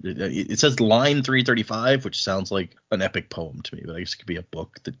poem, or it says line 335, which sounds like an epic poem to me, but I guess it could be a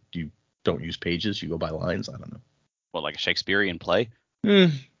book that you don't use pages, you go by lines. I don't know. What, like a Shakespearean play?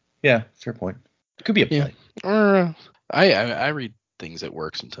 Yeah, fair point. It could be a play. I read things at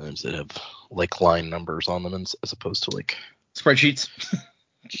work sometimes that have like line numbers on them as opposed to like spreadsheets.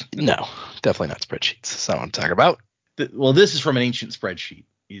 No, definitely not spreadsheets. That's not what I'm talking about. Well, this is from an ancient spreadsheet.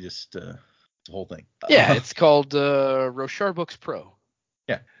 You just it's the whole thing. Yeah, it's called Rochar Books Pro.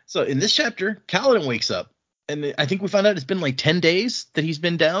 Yeah. So in this chapter, Kaladin wakes up, and I think we found out it's been like 10 days that he's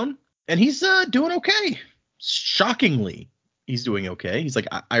been down, and he's doing okay. Shockingly, he's doing okay. He's like,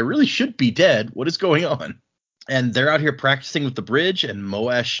 I really should be dead. What is going on? And they're out here practicing with the bridge, and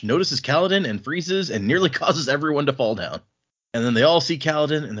Moash notices Kaladin and freezes and nearly causes everyone to fall down. And then they all see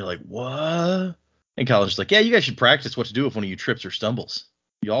Kaladin, and they're like, what? And Kaladin's like, yeah, you guys should practice what to do if one of you trips or stumbles.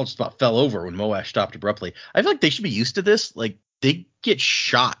 You all just about fell over when Moash stopped abruptly. I feel like they should be used to this. Like, they get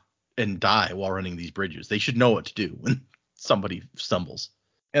shot and die while running these bridges. They should know what to do when somebody stumbles.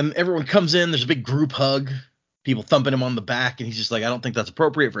 And everyone comes in. There's a big group hug. People thumping him on the back, and he's just like, I don't think that's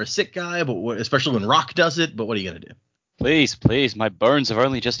appropriate for a sick guy, but especially when Rock does it. But what are you going to do? Please, my bones have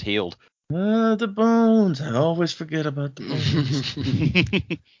only just healed. The bones. I always forget about the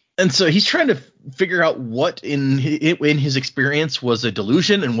bones. And so he's trying to figure out what in his experience was a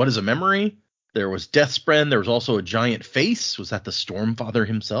delusion and what is a memory. There was Deathspren. There was also a giant face. Was that the Stormfather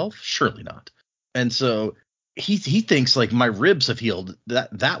himself? Surely not. And so he thinks, like, my ribs have healed.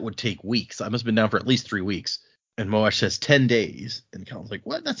 That would take weeks. I must have been down for at least 3 weeks. And Moash says 10 days. And Kaladin's like,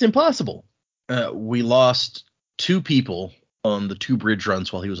 what? That's impossible. We lost 2 people on the 2 bridge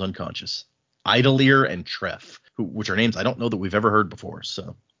runs while he was unconscious. Idleir and Treff, which are names I don't know that we've ever heard before.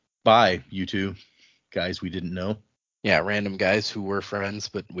 So bye, you 2 guys we didn't know. Yeah, random guys who were friends,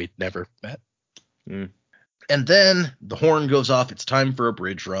 but we'd never met. And then the horn goes off. It's time for a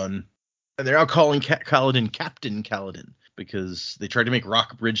bridge run. And they're now calling Kaladin Captain Kaladin, because they tried to make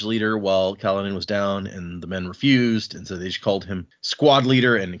Rock bridge leader while Kaladin was down, and the men refused. And so they just called him squad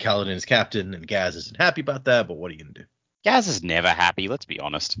leader, and Kaladin is captain. And Gaz isn't happy about that, but what are you going to do? Gaz is never happy, let's be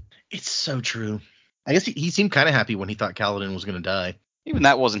honest. It's so true. I guess he seemed kind of happy when he thought Kaladin was going to die. Even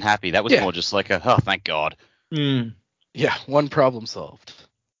that wasn't happy. That was more just like oh, thank God. Yeah, one problem solved.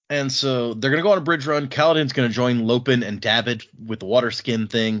 And so they're going to go on a bridge run. Kaladin's going to join Lopin and David with the water skin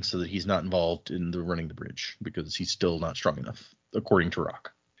thing so that he's not involved in the running the bridge, because he's still not strong enough, according to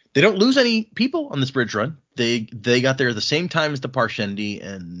Rock. They don't lose any people on this bridge run. They got there at the same time as the Parshendi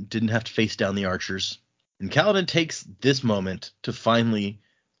and didn't have to face down the archers. And Kaladin takes this moment to finally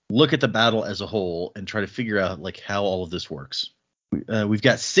look at the battle as a whole and try to figure out, like, how all of this works. We've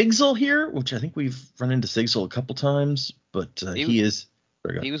got Sigzil here, which I think we've run into Sigzil a couple times, but he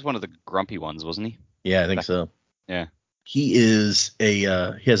was one of the grumpy ones, wasn't he? Yeah, I think so. Yeah. He is he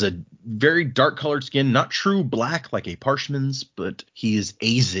has a very dark colored skin, not true black like a Parshman's, but he is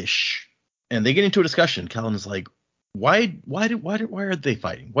Azish. And they get into a discussion. Kaladin's like, why are they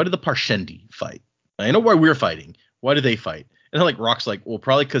fighting? Why did the Parshendi fight? I know why we're fighting. Why do they fight? And like Rock's like, well,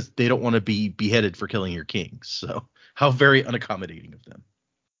 probably because they don't want to be beheaded for killing your king. So how very unaccommodating of them.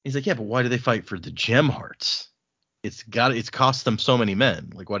 He's like, yeah, but why do they fight for the gem hearts? It's cost them so many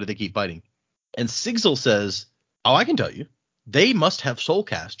men. Like, why do they keep fighting? And Sigzil says, oh, I can tell you. They must have soul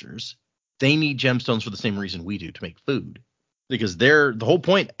casters. They need gemstones for the same reason we do, to make food. Because the whole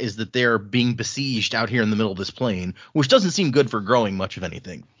point is that they're being besieged out here in the middle of this plain, which doesn't seem good for growing much of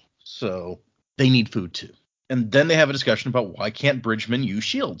anything. So they need food too. And then they have a discussion about why can't bridgemen use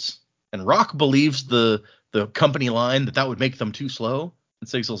shields? And Rock believes the company line that would make them too slow. And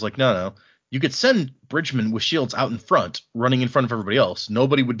Sigzil's like, no. You could send bridgemen with shields out in front, running in front of everybody else.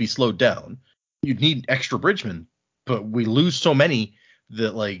 Nobody would be slowed down. You'd need extra bridgemen, but we lose so many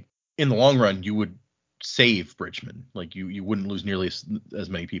that, like, in the long run, you would save bridgemen. Like, you wouldn't lose nearly as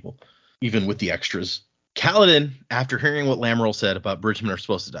many people, even with the extras. Kaladin, after hearing what Lamerl said about bridgemen are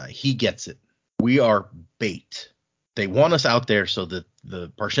supposed to die, he gets it. We are bait. They want us out there so that the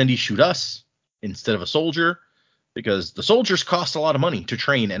Parshendi shoot us instead of a soldier, because the soldiers cost a lot of money to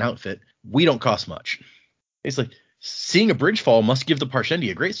train and outfit. We don't cost much. It's like, seeing a bridge fall must give the Parshendi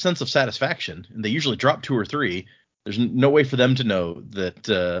a great sense of satisfaction, and they usually drop 2 or 3. There's no way for them to know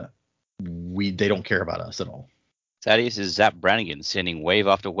that they don't care about us at all. Thaddeus is Zap Brannigan sending wave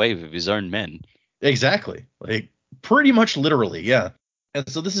after wave of his own men. Exactly. Like, pretty much literally, yeah. And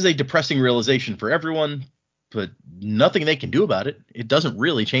so this is a depressing realization for everyone. but nothing they can do about it. It doesn't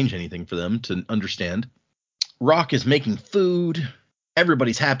really change anything for them to understand. Rock is making food.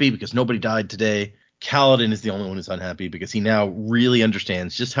 Everybody's happy because nobody died today. Kaladin is the only one who's unhappy because he now really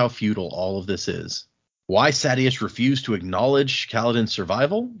understands just how futile all of this is. Why Sadeas refused to acknowledge Kaladin's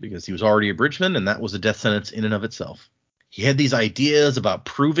survival? Because he was already a bridgeman, and that was a death sentence in and of itself. He had these ideas about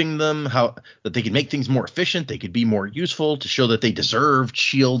proving them how that they could make things more efficient, they could be more useful to show that they deserved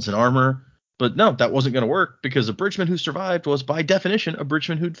shields and armor. But no, that wasn't going to work because a bridgeman who survived was by definition a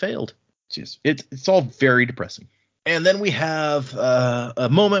bridgeman who'd failed. It's all very depressing. And then we have a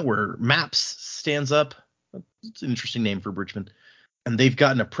moment where Maps stands up. It's an interesting name for a bridgeman. And they've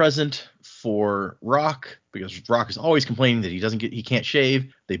gotten a present for Rock because Rock is always complaining that he can't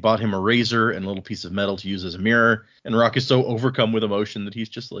shave. They bought him a razor and a little piece of metal to use as a mirror. And Rock is so overcome with emotion that he's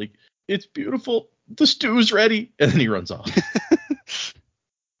just like, it's beautiful. The stew's ready. And then he runs off.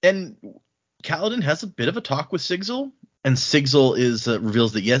 And Kaladin has a bit of a talk with Sigzil. And Sigzil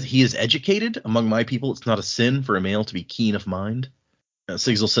reveals that, yes, he is educated. Among my people, it's not a sin for a male to be keen of mind.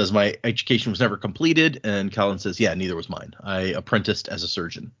 Sigzil says, my education was never completed. And Kaladin says, yeah, neither was mine. I apprenticed as a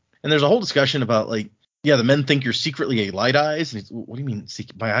surgeon. And there's a whole discussion about, like, yeah, the men think you're secretly a light eyes. And what do you mean?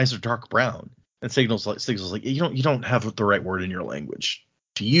 My eyes are dark brown. And Sigzil's like, you don't have the right word in your language.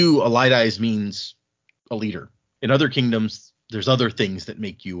 To you, a light eyes means a leader. In other kingdoms, there's other things that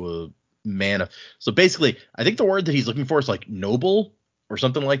make you a man of. So basically, I think the word that he's looking for is like noble or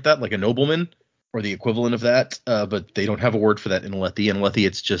something like that, like a nobleman or the equivalent of that. But they don't have a word for that in Alethi. In Alethi,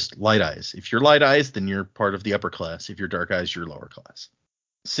 it's just light eyes. If you're light eyes, then you're part of the upper class. If you're dark eyes, you're lower class.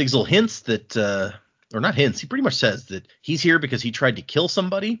 Sigzil hints that, or not hints, he pretty much says that he's here because he tried to kill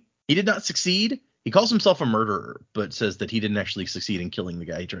somebody. He did not succeed. He calls himself a murderer, but says that he didn't actually succeed in killing the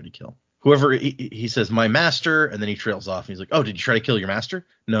guy he tried to kill. Whoever, he says, my master, and then he trails off. And he's like, oh, did you try to kill your master?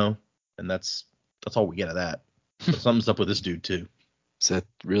 No. And that's all we get of that. So something's up with this dude, too. Is that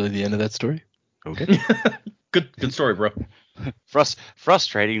really the end of that story? Okay. Good story, bro.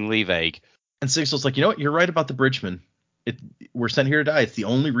 Frustratingly vague. And Sigzil's like, you know what? You're right about the bridgemen. We're sent here to die. It's the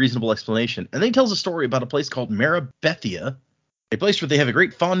only reasonable explanation. And then he tells a story about a place called Marabethia, a place where they have a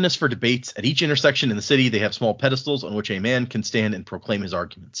great fondness for debates. At each intersection in the city, they have small pedestals on which a man can stand and proclaim his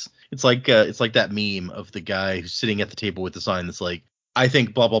arguments. It's like that meme of the guy who's sitting at the table with the sign that's like, I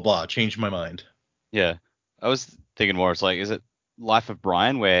think blah, blah, blah, changed my mind. Yeah. I was thinking more, it's like, is it Life of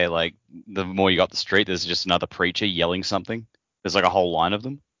Brian where, like, the more you got the street, there's just another preacher yelling something? There's like a whole line of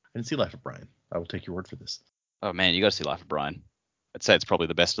them. I didn't see Life of Brian. I will take your word for this. Oh, man, you got to see Life of Brian. I'd say it's probably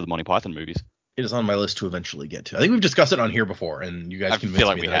the best of the Monty Python movies. It is on my list to eventually get to. I think we've discussed it on here before, and you guys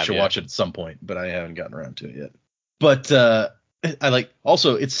convinced me that I should watch it at some point, but I haven't gotten around to it yet. But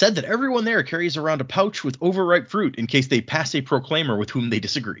also, it's said that everyone there carries around a pouch with overripe fruit in case they pass a proclaimer with whom they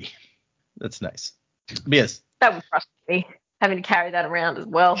disagree. That's nice. But yes. That would frustrate me, having to carry that around as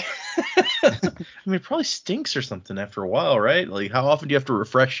well. I mean, it probably stinks or something after a while, right? Like, how often do you have to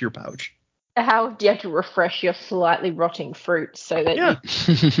refresh your pouch? How do you have to refresh your slightly rotting fruit so that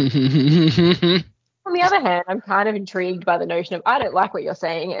On the other hand, I'm kind of intrigued by the notion of I don't like what you're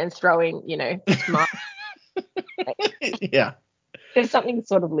saying and throwing, smart. Yeah. There's something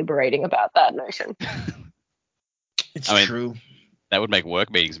sort of liberating about that notion. It's true. That would make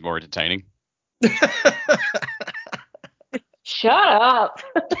work meetings more entertaining. Shut up.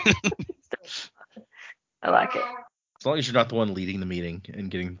 I like it. As long as you're not the one leading the meeting and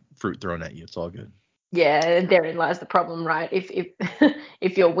getting fruit thrown at you, it's all good. Yeah, therein lies the problem, right?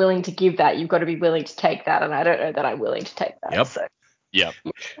 If you're willing to give that, you've got to be willing to take that, and I don't know that I'm willing to take that. Yep. So. Yep.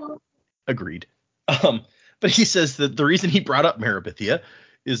 Agreed. But he says that the reason he brought up Marabethia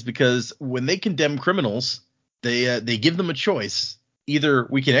is because when they condemn criminals, they give them a choice. Either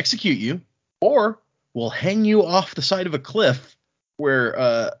we can execute you, or we'll hang you off the side of a cliff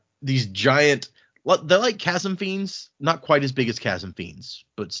where these giant, they're like chasm fiends, not quite as big as chasm fiends,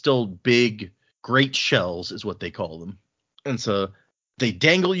 but still big, great shells is what they call them. And so they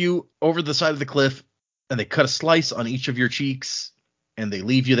dangle you over the side of the cliff, and they cut a slice on each of your cheeks, and they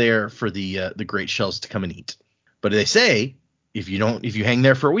leave you there for the great shells to come and eat. But they say if you hang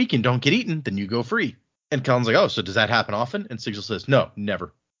there for a week and don't get eaten, then you go free. And Colin's like, oh, so does that happen often? And Sigil says, no,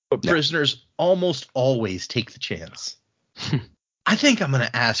 never. But prisoners almost always take the chance. I think I'm going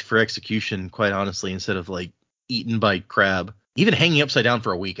to ask for execution, quite honestly, instead of like eaten by crab. Even hanging upside down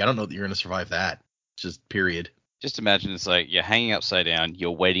for a week, I don't know that you're going to survive that. Just period. Just imagine it's like you're hanging upside down,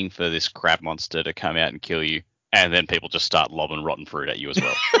 you're waiting for this crab monster to come out and kill you, and then people just start lobbing rotten fruit at you as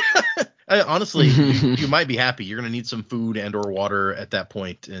well. Honestly, you might be happy. You're going to need some food and or water at that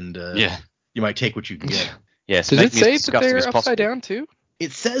point, and you might take what you can get. Yes. Does it say that they're upside down too?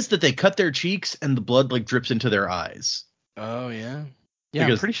 It says that they cut their cheeks and the blood like drips into their eyes. Oh yeah. Yeah,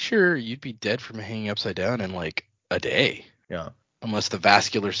 I'm pretty sure you'd be dead from hanging upside down in like a day. Yeah. Unless the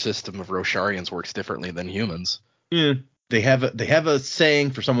vascular system of Rosharians works differently than humans. Yeah. They have a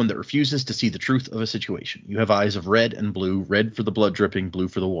saying for someone that refuses to see the truth of a situation. You have eyes of red and blue, red for the blood dripping, blue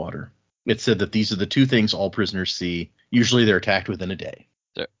for the water. It said that these are the two things all prisoners see. Usually they're attacked within a day.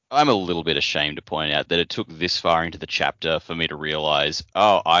 So I'm a little bit ashamed to point out that it took this far into the chapter for me to realize,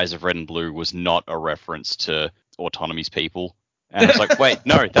 eyes of red and blue was not a reference to Autonomy's people. And I was like, wait,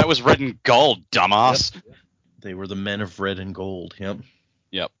 no, that was red and gold, dumbass. Yep. They were the men of red and gold. Yep.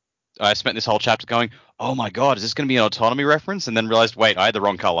 I spent this whole chapter going, oh my god, is this going to be an Autonomy reference? And then realized, wait, I had the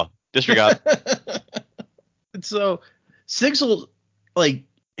wrong color. Disregard. So Sigil, like,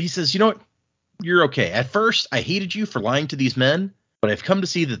 he says, you know what? You're okay. At first, I hated you for lying to these men, but I've come to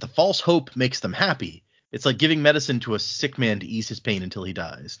see that the false hope makes them happy. It's like giving medicine to a sick man to ease his pain until he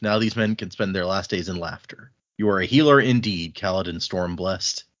dies. Now these men can spend their last days in laughter. You are a healer indeed, Kaladin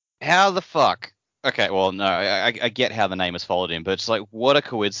Stormblessed. How the fuck? Okay, well, no, I get how the name has followed him, but it's like, what a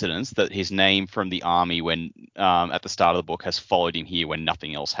coincidence that his name from the army when at the start of the book has followed him here when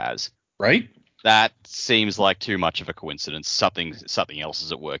nothing else has. Right? That seems like too much of a coincidence. Something else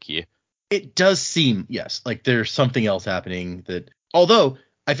is at work here. It does seem, yes, like there's something else happening that, although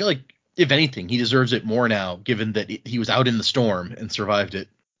I feel like, if anything, he deserves it more now, given that he was out in the storm and survived it.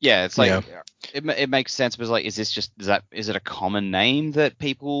 Yeah, it's like, It makes sense, but it's like, is it a common name that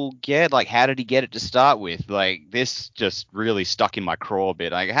people get? Like, how did he get it to start with? Like, this just really stuck in my craw a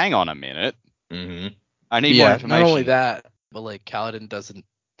bit. Like, hang on a minute. Mm-hmm. I need more information. Not only that, but like Kaladin doesn't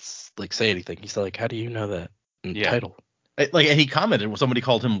like say anything. He's like, how do you know that title? Like, and he commented when somebody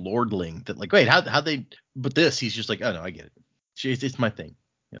called him Lordling that, like, wait, how they, but this, he's just like, oh no, I get it. It's my thing.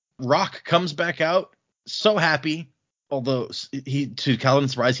 Yeah. Rock comes back out so happy. Although to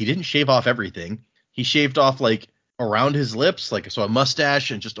Kaladin's surprise, he didn't shave off everything. He shaved off like around his lips, like so a mustache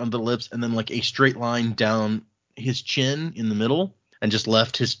and just under the lips, and then like a straight line down his chin in the middle, and just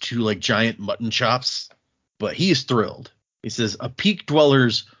left his two like giant mutton chops. But he is thrilled. He says, "A peak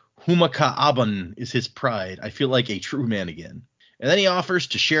dweller's Humaka Aban is his pride. I feel like a true man again." And then he offers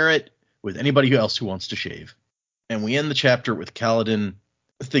to share it with anybody else who wants to shave. And we end the chapter with Kaladin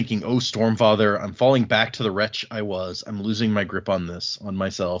thinking, "Oh, Stormfather, I'm falling back to the wretch I was. I'm losing my grip on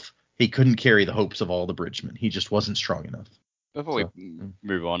myself. He couldn't carry the hopes of all the bridgemen. He just wasn't strong enough." Before we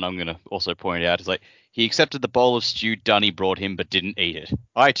move on, I'm going to also point out, it's like, he accepted the bowl of stew Dunny brought him, but didn't eat it.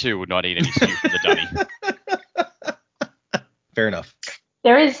 I, too, would not eat any stew from the Dunny. Fair enough.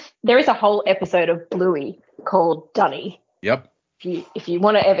 There is a whole episode of Bluey called Dunny. Yep. If you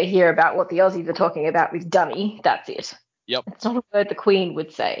want to ever hear about what the Aussies are talking about with Dunny, that's it. Yep. It's not a word the Queen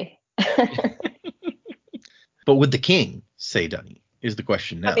would say. But would the king say Dunny is the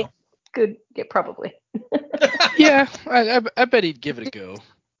question now. I think good. Yeah, probably. Yeah, I bet he'd give it a go.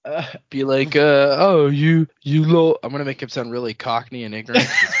 Be like, oh, you lot. I'm gonna make him sound really cockney and ignorant.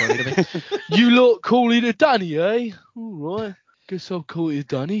 It's funny to me. You lot call it a Dunny, eh? All right. Guess I'll call it a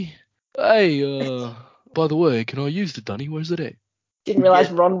Dunny. Hey, by the way, can I use the Dunny? Where's it at? Didn't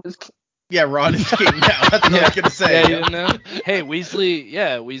realize Ron was. Yeah, Ron is king now. That's what I was gonna say. Yeah, you didn't know? Hey, Weasley.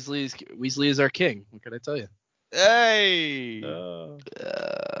 Yeah, Weasley is our king. What can I tell you? Hey.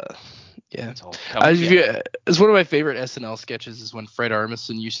 Yeah. It's one of my favorite SNL sketches is when Fred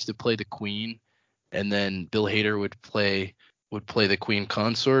Armisen used to play the Queen, and then Bill Hader would play the Queen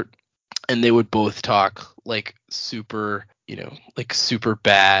consort, and they would both talk like super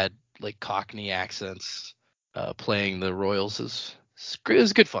bad like Cockney accents, playing the royals. It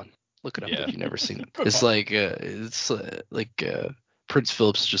was good fun. Look it up if you've never seen it. It's like Prince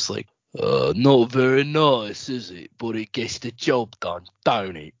Philip's just like, not very nice, is it? But it gets the job done,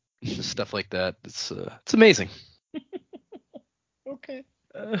 don't it? Just stuff like that. It's amazing. Okay.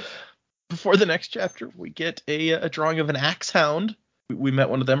 Before the next chapter, we get a drawing of an axe hound. We met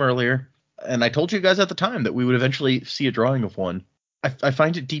one of them earlier, and I told you guys at the time that we would eventually see a drawing of one. I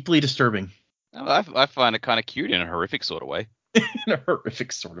find it deeply disturbing. I find it kind of cute in a horrific sort of way. In a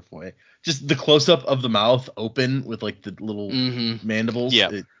horrific sort of way. Just the close-up of the mouth open with like the little mandibles. Yeah.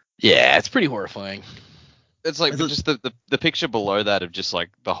 It's pretty horrifying. It's like just the picture below that of just like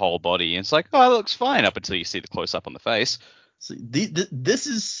the whole body. And it's like, oh, it looks fine up until you see the close-up on the face. So this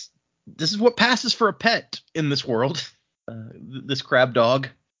is what passes for a pet in this world. This crab dog,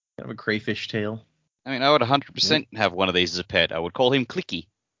 kind of a crayfish tail. I mean, I would 100% have one of these as a pet. I would call him Clicky.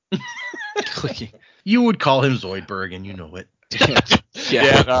 Clicky. You would call him Zoidberg, and you know it.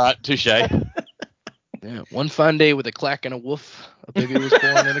 Yeah, touche. Yeah, one fine day with a clack and a woof, a baby was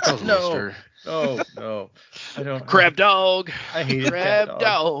born in a coaster. No. I don't. Crab dog. I hated Crab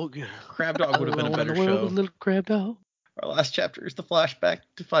dog. Crab Dog would have been a better show. Little crab dog. Our last chapter is the flashback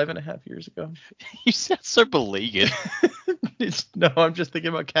to 5.5 years ago. You sound so beleaguered. No, I'm just thinking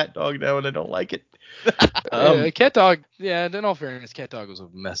about Cat Dog now, and I don't like it. Cat Dog. Yeah, in all fairness, Cat Dog was a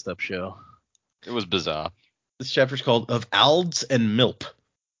messed up show. It was bizarre. This chapter is called Of Alds and Milp,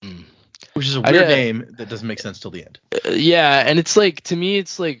 which is a weird name that doesn't make sense till the end. Yeah, and it's like, to me,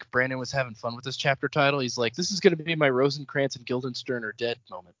 it's like Brandon was having fun with this chapter title. He's like, this is going to be my Rosencrantz and Guildenstern are dead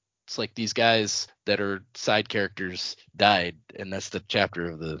moment. It's like these guys that are side characters died, and that's the chapter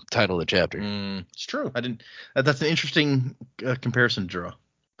of the title of the chapter. It's true. I didn't. That's an interesting comparison to draw.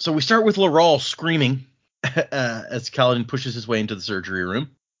 So we start with Laurel screaming as Kaladin pushes his way into the surgery room.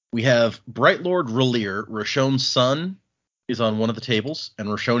 We have Bright Lord Relir, Roshon's son, is on one of the tables, and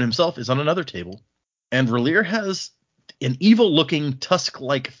Roshon himself is on another table. And Relir has an evil-looking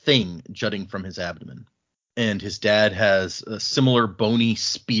tusk-like thing jutting from his abdomen. And his dad has similar bony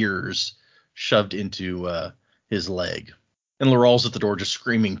spears shoved into his leg. And Laurel's at the door just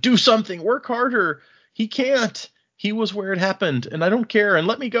screaming, "Do something! Work harder! He can't! He was where it happened, and I don't care, and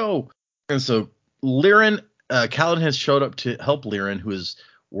let me go!" And so Kaladin has showed up to help Liren, who is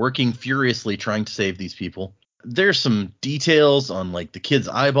working furiously trying to save these people. There's some details on like the kid's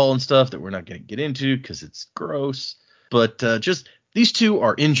eyeball and stuff that we're not going to get into because it's gross. But just these two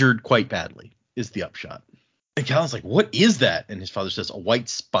are injured quite badly is the upshot. And Kaladin's like, "What is that?" And his father says, "A white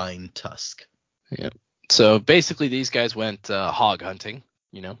spine tusk." Yeah. So basically these guys went hog hunting,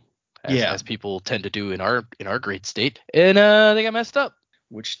 as people tend to do in our great state. And they got messed up.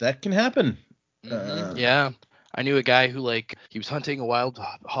 Which that can happen. Yeah. I knew a guy who he was hunting a wild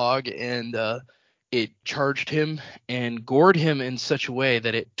hog and it charged him and gored him in such a way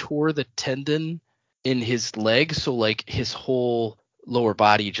that it tore the tendon in his leg. So his whole lower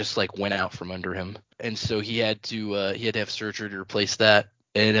body just went out from under him. And so he had to have surgery to replace that.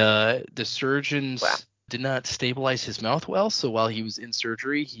 And the surgeons did not stabilize his mouth well. So while he was in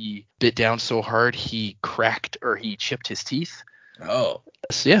surgery, he bit down so hard he cracked or he chipped his teeth. Oh.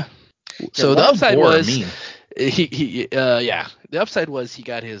 So, yeah. So the upside was the upside was he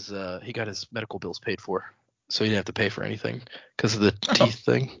got his medical bills paid for, so he didn't have to pay for anything because of the teeth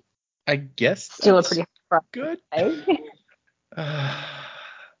thing. I guess still a pretty good.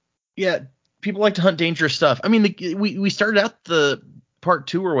 Yeah, people like to hunt dangerous stuff. I mean, we started out the part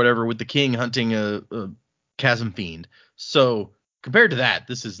 2 or whatever with the king hunting a chasm fiend. So compared to that,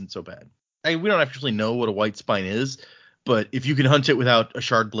 this isn't so bad. We don't actually know what a white spine is. But if you can hunt it without a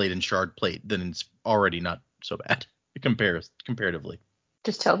shard blade and shard plate, then it's already not so bad comparatively.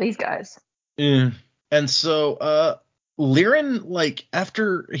 Just tell these guys. And so Liren,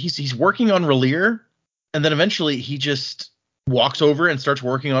 after he's working on Relir, and then eventually he just walks over and starts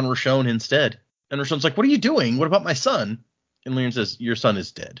working on Roshon instead. And Roshon's like, "What are you doing? What about my son?" And Liren says, "Your son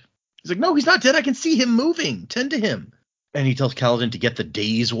is dead." He's like, "No, he's not dead. I can see him moving. Tend to him." And he tells Kaladin to get the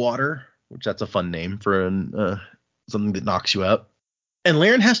Daze Water, which that's a fun name for something that knocks you out. And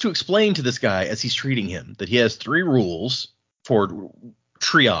Liren has to explain to this guy as he's treating him that he has 3 rules for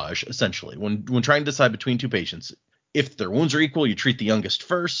triage, essentially, when trying to decide between 2 patients. If their wounds are equal, you treat the youngest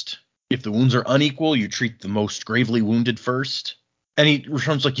first. If the wounds are unequal, you treat the most gravely wounded first. And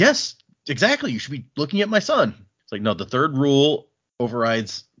Roshon's like, "Yes, exactly. You should be looking at my son." It's like, no, the 3rd rule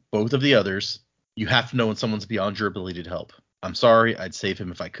overrides both of the others. You have to know when someone's beyond your ability to help. I'm sorry, I'd save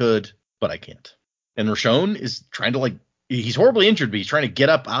him if I could, but I can't. And Roshon is trying to he's horribly injured, but he's trying to get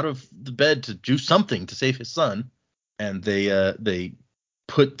up out of the bed to do something to save his son. And they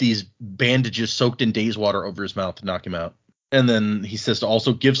put these bandages soaked in Daze Water over his mouth to knock him out. And then he says to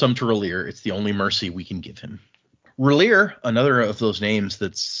also give some to Relir. It's the only mercy we can give him. Relir, another of those names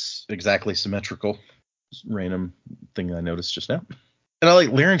that's exactly symmetrical. Random thing I noticed just now. And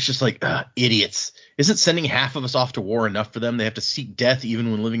Liren's just idiots. Isn't sending half of us off to war enough for them? They have to seek death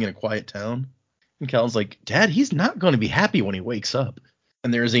even when living in a quiet town. And Kaladin's like, "Dad, he's not going to be happy when he wakes up."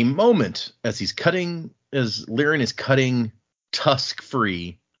 And there is a moment as Liren is cutting tusk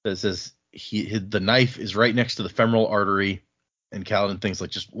free that says the knife is right next to the femoral artery. And Kaladin thinks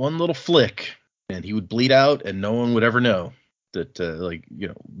just one little flick and he would bleed out and no one would ever know that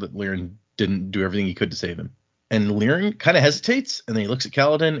that Liren didn't do everything he could to save him. And Liren kind of hesitates and then he looks at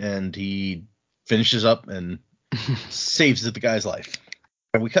Kaladin and he finishes up and saves the guy's life.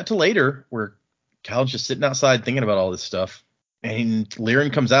 And we cut to later where Kaladin's just sitting outside thinking about all this stuff. And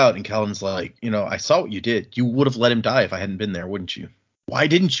Liren comes out and Kaladin's like, "I saw what you did. You would have let him die if I hadn't been there, wouldn't you? Why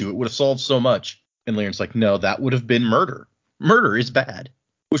didn't you? It would have solved so much." And Liren's like, "No, that would have been murder. Murder is bad."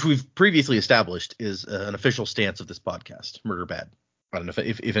 which we've previously established is an official stance of this podcast. Murder bad. I don't know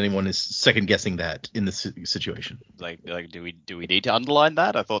if anyone is second guessing that in this situation. Like, do we need to underline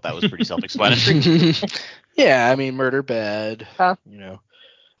that? I thought that was pretty self-explanatory. Yeah, I mean, murder bad. Huh.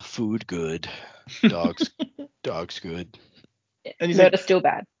 Food good. Dogs good. And Murder's still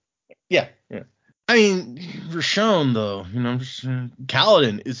bad. Yeah. I mean, Rashon though,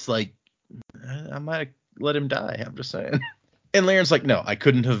 Kaladin is like, I might have let him die. I'm just saying. And Laren's like, no, I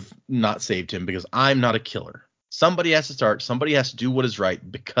couldn't have not saved him because I'm not a killer. Somebody has to start. Somebody has to do what is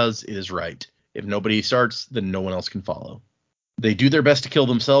right because it is right. If nobody starts, then no one else can follow. They do their best to kill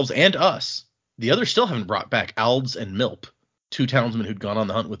themselves and us. The others still haven't brought back Alds and Milp, 2 townsmen who'd gone on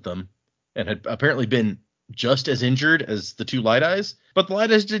the hunt with them and had apparently been just as injured as the 2 Light Eyes. But the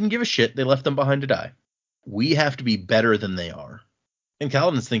Light Eyes didn't give a shit. They left them behind to die. We have to be better than they are. And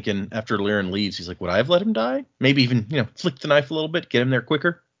Kaladin's thinking after Liren leaves, he's like, would I have let him die? Maybe even, flick the knife a little bit, get him there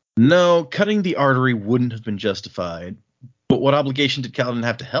quicker? No, cutting the artery wouldn't have been justified. But what obligation did Kaladin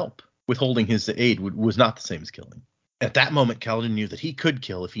have to help? Withholding his aid was not the same as killing. At that moment, Kaladin knew that he could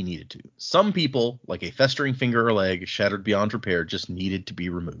kill if he needed to. Some people, like a festering finger or leg shattered beyond repair, just needed to be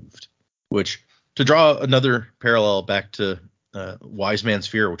removed. Which, to draw another parallel back to Wise Man's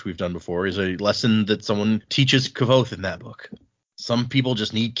Fear, which we've done before, is a lesson that someone teaches Kavoth in that book. Some people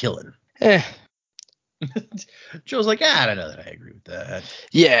just need killing. Joe's like, I don't know that I agree with that.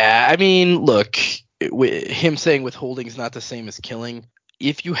 Yeah, I mean, look, him saying withholding is not the same as killing.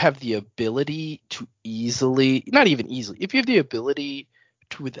 If you have the ability to not even easily, if you have the ability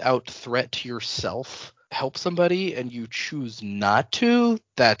to, without threat to yourself, help somebody and you choose not to,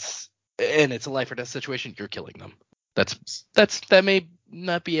 and it's a life or death situation, you're killing them. That may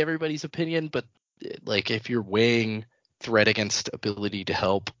not be everybody's opinion, but like if you're weighing threat against ability to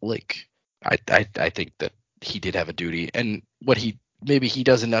help, like I think that he did have a duty. And what maybe he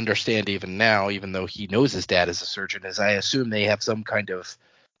doesn't understand even now, even though he knows his dad is a surgeon, is I assume they have some kind of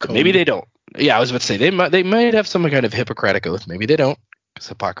code. Maybe they don't. Yeah, I was about to say they might have some kind of Hippocratic oath. Maybe they don't, because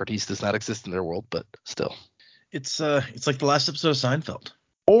Hippocrates does not exist in their world, but still. It's like the last episode of Seinfeld,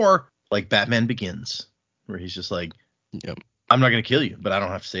 or like Batman Begins, where he's just like, yep, I'm not gonna kill you, but I don't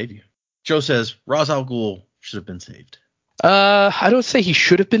have to save you. Joe says Ra's al Ghul should have been saved. I don't say he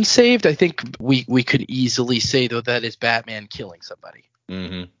should have been saved. I think we could easily say though that is Batman killing somebody.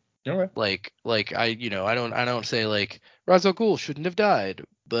 Mm-hmm. All right. Like I don't say like Ra's al Ghul shouldn't have died,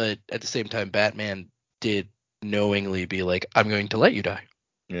 but at the same time Batman did knowingly be like, I'm going to let you die.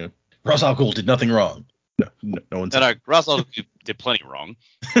 Yeah. Ra's al Ghul did nothing wrong. No one's. No, Ra's al Ghul did plenty wrong.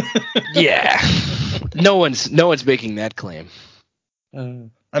 Yeah. No one's making that claim.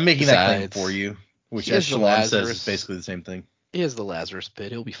 I'm making that claim for you. Which, as Shalon says, is basically the same thing. He has the Lazarus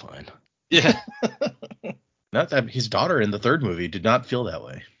pit. He'll be fine. Yeah. Not that his daughter in the 3rd movie did not feel that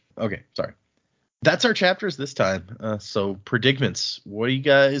way. Okay, sorry. That's our chapters this time. So predigments. What do you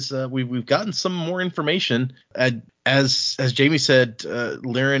guys? We've gotten some more information. As Jamie said,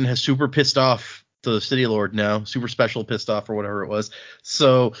 Liren has super pissed off the City Lord now. Super special pissed off or whatever it was.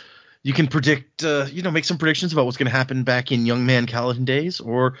 So you can predict, make some predictions about what's going to happen back in Young Man Kaladin days,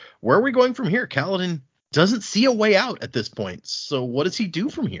 or where are we going from here? Kaladin doesn't see a way out at this point. So what does he do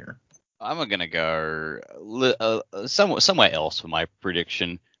from here? I'm going to go somewhere else for my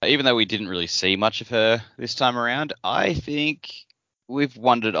prediction. Even though we didn't really see much of her this time around, I think we've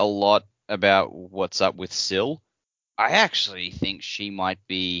wondered a lot about what's up with Syl. I actually think she might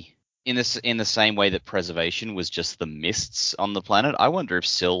be in the same way that preservation was just the mists on the planet. I wonder if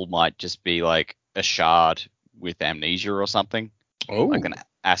Syl might just be like a shard with amnesia or something. Oh, like an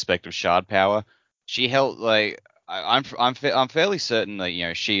aspect of shard power. She held like I'm fairly certain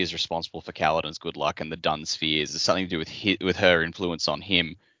that she is responsible for Kaladin's good luck and the Dun spheres. There's something to do with her influence on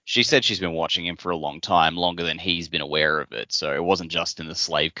him. She said she's been watching him for a long time, longer than he's been aware of it. So it wasn't just in the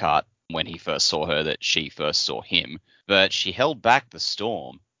slave cart when he first saw her that she first saw him. But she held back the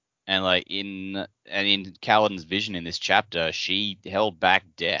storm. And in Kaladin's vision in this chapter, she held back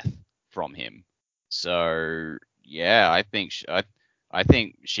death from him. So yeah, I think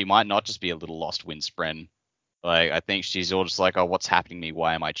she might not just be a little lost windspren. Like I think she's all just like, oh, what's happening to me?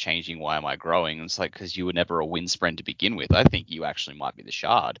 Why am I changing? Why am I growing? And it's like, because you were never a windspren to begin with. I think you actually might be the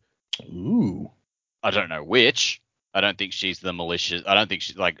shard. Ooh. I don't know which. I don't think she's the malicious. I don't think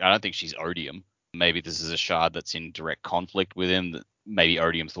she's Odium. Maybe this is a shard that's in direct conflict with him. That maybe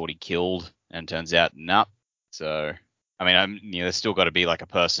Odium thought he killed, and turns out nah. So, I mean, there's still got to be like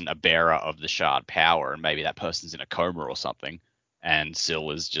a bearer of the shard power, and maybe that person's in a coma or something, and Syl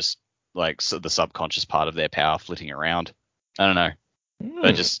is just like the subconscious part of their power flitting around. I don't know,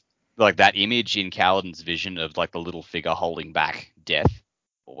 but just like that image in Kaladin's vision of like the little figure holding back death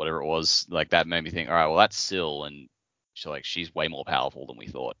or whatever it was, like that made me think, all right, well that's Syl, and she's way more powerful than we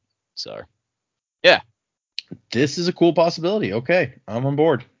thought. So yeah, this is a cool possibility. Okay, I'm on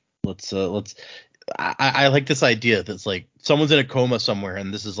board. Let's. I like this idea that's like someone's in a coma somewhere,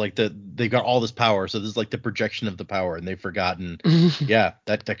 and this is like they've got all this power, so this is like the projection of the power, and they've forgotten. Yeah,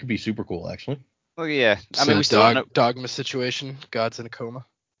 that could be super cool, actually. well, yeah. I So mean, we still don't know. dogma situation. God's in a coma.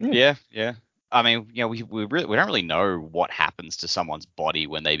 Yeah. I mean, we don't really know what happens to someone's body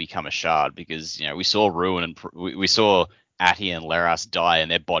when they become a shard, because we saw Ruin and we saw Atty and Leras die, and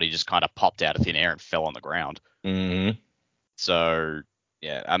their body just kind of popped out of thin air and fell on the ground. Mm-hmm. So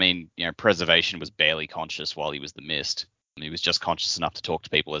yeah, I mean, Preservation was barely conscious while he was the Mist. He was just conscious enough to talk to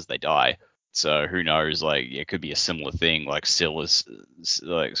people as they die. So who knows? Like, it could be a similar thing. Like, Syl is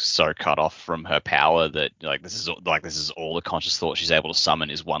like so cut off from her power that this is all the conscious thought she's able to summon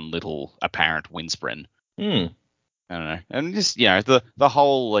is one little apparent windspren. I don't know. And just the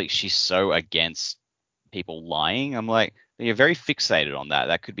whole like she's so against people lying. I'm like, you're very fixated on that.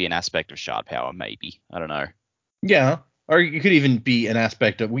 That could be an aspect of shard power, maybe. I don't know. Yeah, or it could even be an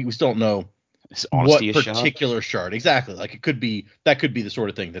aspect of we still don't know what particular shard exactly. Like that could be the sort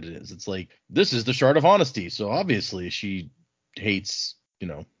of thing that it is. It's like this is the shard of honesty, so obviously she hates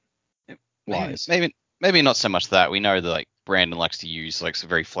lies. Maybe not so much that. We know that like Brandon likes to use like some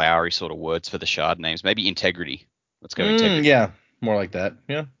very flowery sort of words for the shard names. Maybe integrity. Let's go integrity. Yeah, more like that.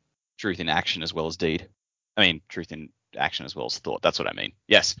 Yeah. Truth in action as well as deed. I mean, truth in action as well as thought. That's what I mean.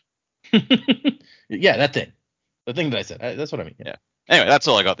 Yes. Yeah, that thing. The thing that I said. That's what I mean. Yeah. Anyway, that's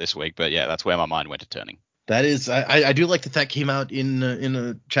all I got this week. But yeah, that's where my mind went to turning. That is, I do like that came out in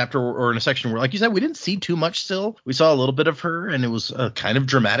a chapter or in a section where, like you said, we didn't see too much still. We saw a little bit of her, and it was a kind of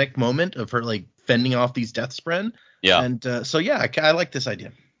dramatic moment of her like fending off these death spren. Yeah. And so yeah, I like this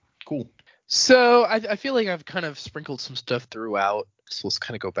idea. Cool. So I feel like I've kind of sprinkled some stuff throughout. So let's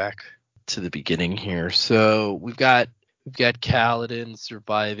kind of go back to the beginning here. So we've got Kaladin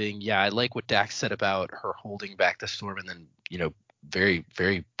surviving. Yeah, I like what Dax said about her holding back the storm, and then very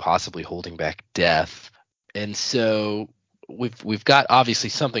very possibly holding back death. And so we've got obviously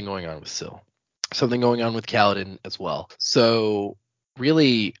something going on with Syl, something going on with Kaladin as well. So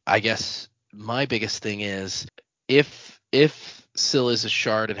really, I guess my biggest thing is if Syl is a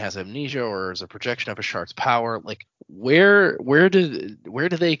shard and has amnesia or is a projection of a shard's power, like where do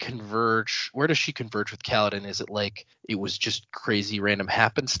they converge? Where does she converge with Kaladin? Is it like it was just crazy random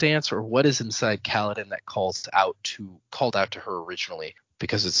happenstance, or what is inside Kaladin that called out to her originally?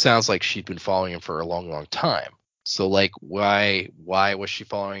 Because it sounds like she'd been following him for a long time. So like why was she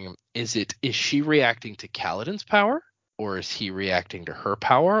following him? Is she reacting to Kaladin's power, or is he reacting to her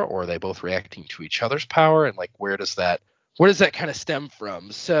power, or are they both reacting to each other's power? And like where does that kind of stem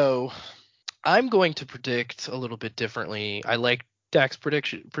from? So I'm going to predict a little bit differently. I like Dak's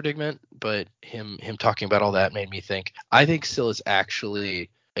predicament, but him talking about all that made me think. I think Syl is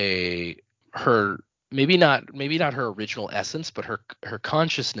actually her maybe not her original essence, but her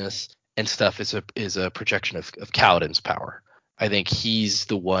consciousness and stuff is a projection of Kaladin's power. I think he's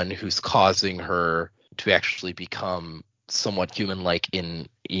the one who's causing her to actually become somewhat human-like in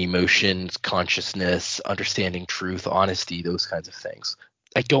emotions, consciousness, understanding truth, honesty, those kinds of things.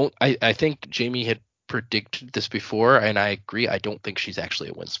 I think Jamie had predicted this before, and I agree. I don't think she's actually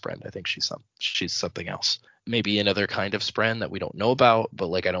a windspren. I think she's something else. Maybe another kind of spren that we don't know about, but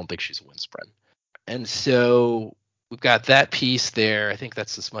like I don't think she's a windspren. And so we've got that piece there. I think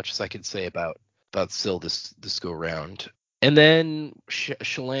that's as much as I can say about Syl this go round. And then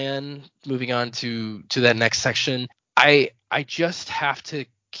Shallan, moving on to that next section. I just have to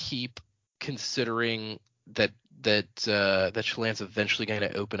keep considering that Shallan's eventually going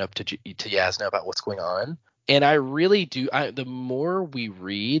to open up to Yasna about what's going on. And I really do. The more we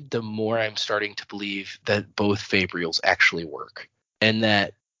read, the more I'm starting to believe that both Fabrials actually work, and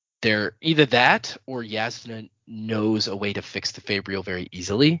that they're either that or Yasna knows a way to fix the Fabrial very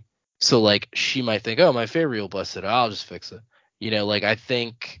easily. So like she might think, oh, my Fabrial busted, I'll just fix it. Like I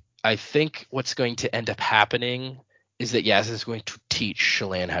think what's going to end up happening is that Yasna is going to teach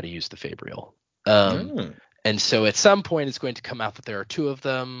Shallan how to use the Fabrial. And so at some point it's going to come out that there are two of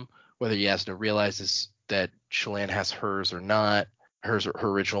them, whether Yasna realizes that Shallan has hers or not, her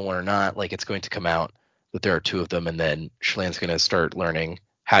original one or not. Like it's going to come out that there are two of them, and then Shallan's going to start learning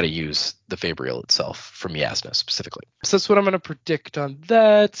how to use the Fabrial itself from Yasna specifically. So that's what I'm going to predict on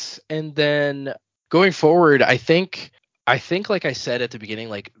that. And then going forward, I think like I said at the beginning,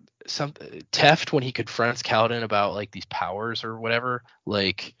 like some Teft, when he confronts Kaladin about like these powers or whatever,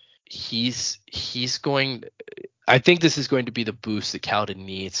 like he's going. I think this is going to be the boost that Kaladin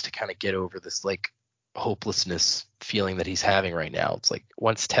needs to kind of get over this like hopelessness feeling that he's having right now. It's like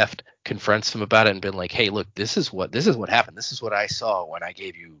once Teft confronts him about it and been like, hey, look, this is what happened. This is what I saw when I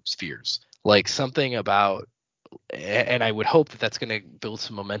gave you spheres. Like something about, and I would hope that that's going to build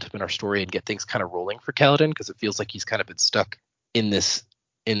some momentum in our story and get things kind of rolling for Kaladin, because it feels like he's kind of been stuck in this,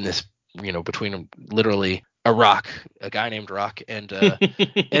 between literally a guy named Rock, and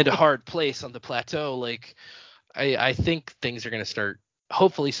and a hard place on the plateau. Like I think things are going to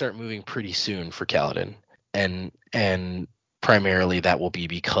hopefully start moving pretty soon for Kaladin, and primarily that will be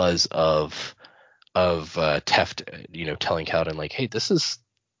because of Teft, telling Kaladin like, hey, this is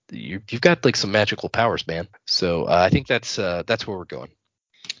you've got like some magical powers, man. So I think that's where we're going.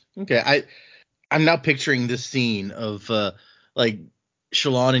 Okay, I'm now picturing this scene of like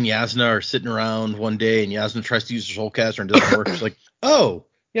Shallan and Yasna are sitting around one day, and Yasna tries to use her soulcaster and it doesn't work. She's like, oh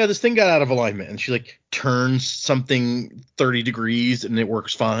yeah, this thing got out of alignment, and she like turns something 30 degrees and it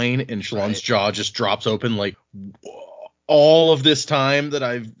works fine, and Shallan's jaw just drops open like, all this stuff that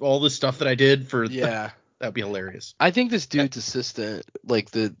I did for that'd be hilarious. I think this dude's assistant,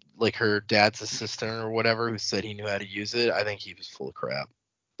 like her dad's assistant or whatever, who said he knew how to use it, I think he was full of crap.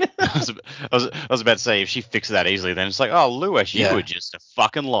 I was about to say, if she fixes that easily, then it's like, oh, Lewis, you were just a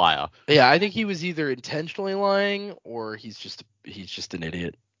fucking liar. Yeah, I think he was either intentionally lying or he's just an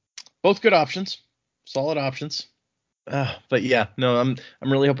idiot. Both good options, solid options. But yeah, no, I'm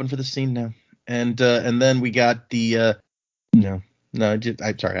really hoping for this scene now. And then we got the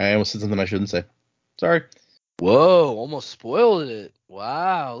I'm sorry, I almost said something I shouldn't say. Sorry. Whoa, almost spoiled it.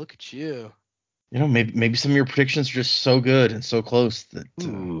 Wow, look at you. Maybe some of your predictions are just so good and so close that,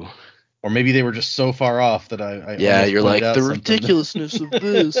 or maybe they were just so far off that I you're like the ridiculousness of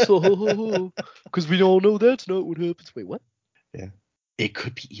this, because we all know that's not what happens. Wait, what? Yeah, it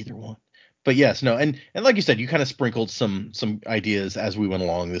could be either one. But yes, no, and like you said, you kind of sprinkled some ideas as we went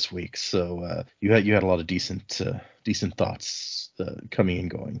along this week, so you had a lot of decent thoughts coming and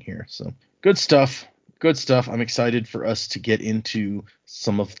going here. So good stuff. I'm excited for us to get into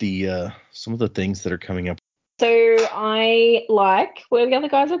some of the things that are coming up. So I like where the other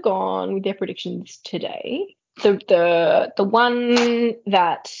guys have gone with their predictions today. So the one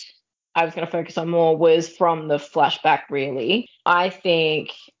that I was going to focus on more was from the flashback, really. I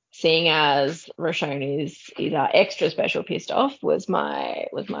think seeing as Roshon is extra special pissed off was my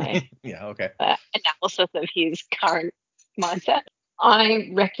yeah, okay. Analysis of his current mindset. I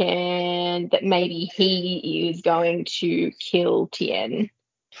reckon that maybe he is going to kill Tien.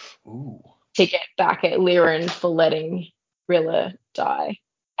 Ooh. To get back at Liren for letting Rilla die.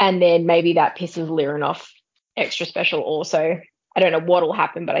 And then maybe that pisses Liren off extra special also. I don't know what will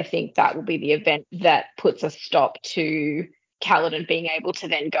happen, but I think that will be the event that puts a stop to Kaladin being able to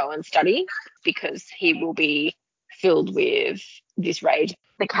then go and study, because he will be filled with this rage.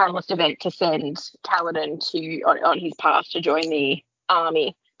 The catalyst event to send Kaladin on his path to join the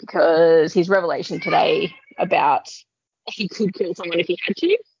army, because his revelation today about he could kill someone if he had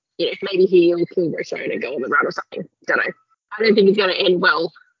to. Maybe he'll kill Roshon and go on the run or something. Don't know. I don't think it's going to end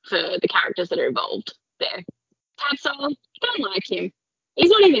well for the characters that are involved there. Tabsol, don't like him. He's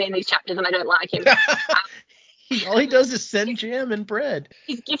not even in these chapters, and I don't like him. All he does is send jam and bread.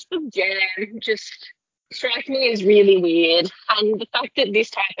 His gifts of jam just strike me as really weird. And the fact that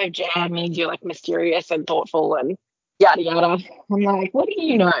this type of jam means you're like mysterious and thoughtful and yada yada. I'm like, what do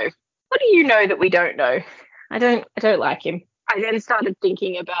you know? What do you know that we don't know? I don't like him. I then started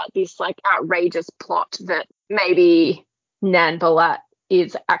thinking about this like outrageous plot that maybe Nan Balat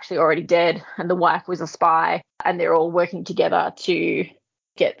is actually already dead and the wife was a spy, and they're all working together to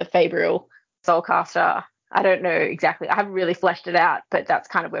get the Fabrial Soulcaster. I don't know exactly. I haven't really fleshed it out, but that's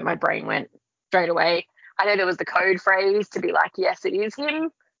kind of where my brain went straight away. I know there was the code phrase to be like, yes, it is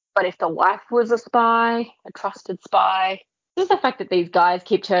him. But if the wife was a spy, a trusted spy, just the fact that these guys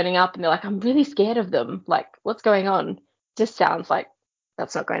keep turning up and they're like, I'm really scared of them. Like, what's going on? Just sounds like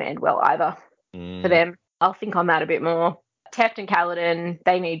that's not going to end well either for them. I'll think on that a bit more. Teft and Kaladin,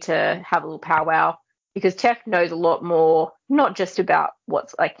 they need to have a little powwow, because Teft knows a lot more, not just about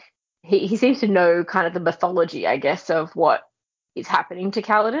what's like, he seems to know kind of the mythology, I guess, of what is happening to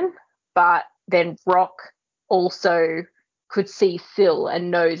Kaladin, but then Rock also could see Syl and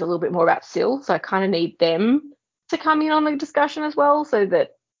knows a little bit more about Syl, so I kind of need them to come in on the discussion as well, so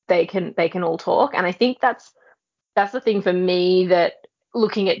that they can all talk. And I think that's the thing for me, that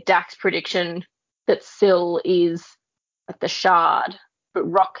looking at Dak's prediction that Syl is at the shard, but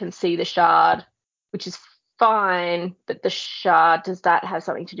Rock can see the shard, which is fine, but the shard, does that have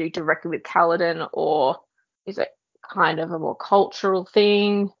something to do directly with Kaladin, or is it kind of a more cultural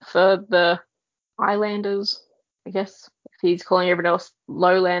thing for the Highlanders, I guess, if he's calling everyone else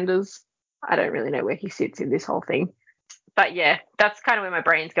Lowlanders? I don't really know where he sits in this whole thing. But yeah, that's kind of where my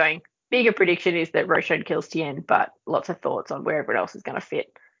brain's going. Bigger prediction is that Roshon kills Tien, but lots of thoughts on where everyone else is going to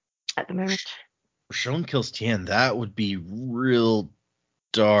fit at the moment. Roshon kills Tien. That would be real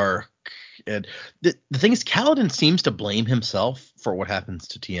dark. And the thing is, Kaladin seems to blame himself for what happens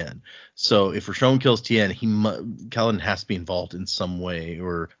to Tien. So if Roshon kills Tien, Kaladin has to be involved in some way,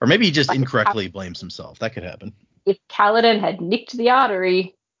 or maybe he just incorrectly blames himself. That could happen. If Kaladin had nicked the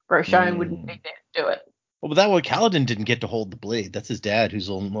artery, Roshon wouldn't be there to do it. Well, but that way Kaladin didn't get to hold the blade. That's his dad who's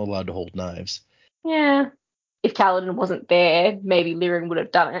allowed to hold knives. Yeah. If Kaladin wasn't there, maybe Liren would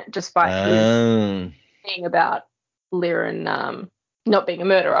have done it, despite his being about Liren not being a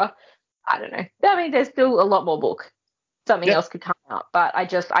murderer. I don't know. I mean, there's still a lot more book. Something else could come out, but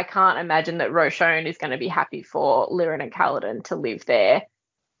I can't imagine that Roshon is going to be happy for Liren and Kaladin to live there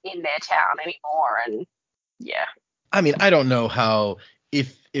in their town anymore. And yeah. I mean, I don't know how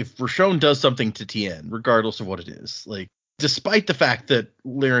if Roshon does something to Tien, regardless of what it is, like despite the fact that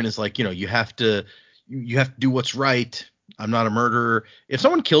Liren is like, you have to do what's right. I'm not a murderer. If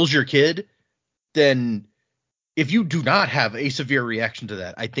someone kills your kid, then if you do not have a severe reaction to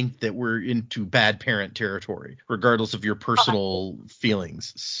that, I think that we're into bad parent territory, regardless of your personal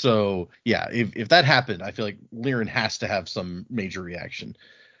feelings. So yeah, if that happened, I feel like Liren has to have some major reaction.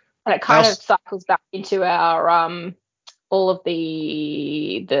 And it kind of cycles back into our all of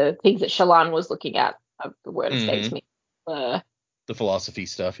the things that Shallan was looking at. The word escapes me. The philosophy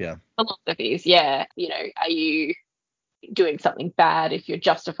stuff, yeah. Philosophies, yeah. Are you doing something bad if you're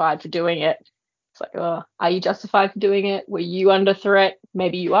justified for doing it? It's like, oh, are you justified for doing it? Were you under threat?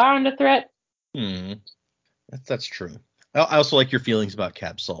 Maybe you are under threat. That's true. I also like your feelings about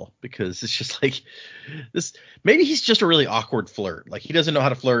Cab Saul, because it's just like this. Maybe he's just a really awkward flirt. Like he doesn't know how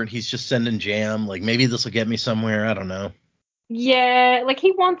to flirt. He's just sending jam. Like maybe this will get me somewhere. I don't know. Yeah, like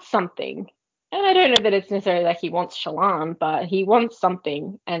he wants something. And I don't know that it's necessarily like he wants Shallan, but he wants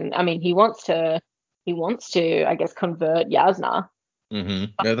something. And I mean, he wants to, I guess, convert Yasna. Yeah,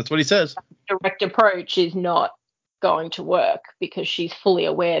 that's what he says. Direct approach is not going to work because she's fully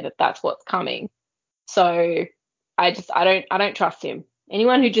aware that that's what's coming. So I don't trust him.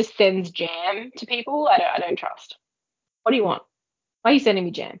 Anyone who just sends jam to people, I don't trust. What do you want? Why are you sending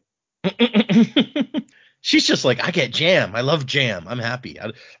me jam? She's just like, I get jam. I love jam. I'm happy.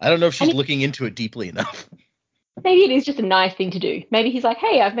 I don't know if she's looking into it deeply enough. Maybe it is just a nice thing to do. Maybe he's like,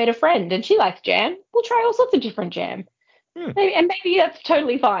 hey, I've made a friend and she likes jam. We'll try all sorts of different jam. Maybe that's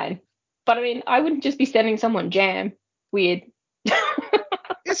totally fine. But I mean, I wouldn't just be sending someone jam. Weird.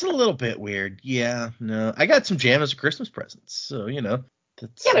 It's a little bit weird. Yeah, no. I got some jam as a Christmas present. So,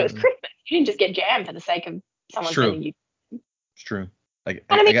 that's... Yeah, but it was Christmas. You didn't just get jam for the sake of someone sending you. It's true. I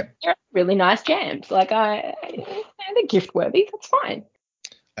got really nice jams. Like, they're gift worthy. That's fine.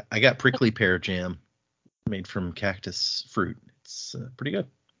 I got prickly pear jam made from cactus fruit. It's pretty good.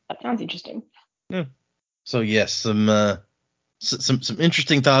 That sounds interesting. Yeah. So yes, some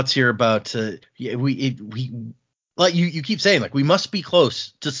interesting thoughts here about we like you keep saying, like, we must be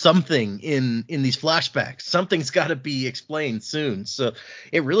close to something in these flashbacks. Something's got to be explained soon. So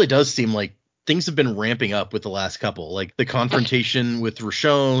it really does seem like things have been ramping up with the last couple, like the confrontation with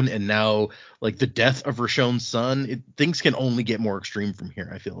Roshon, and now like the death of Roshon's son. Things can only get more extreme from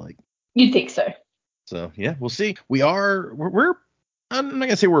here, I feel like. You'd think so. So yeah, we'll see. We're I'm not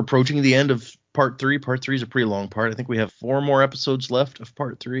gonna say we're approaching the end of part 3. Part 3 is a pretty long part. I think we have 4 more episodes left of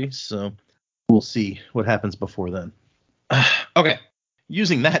part 3, so we'll see what happens before then. Okay,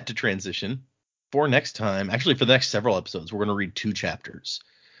 using that to transition for next time. Actually, for the next several episodes, we're going to read 2 chapters.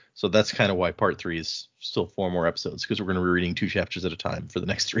 So that's kind of why part 3 is still 4 more episodes, because we're going to be reading 2 chapters at a time for the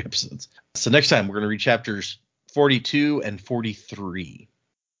next 3 episodes. So next time we're going to read chapters 42 and 43,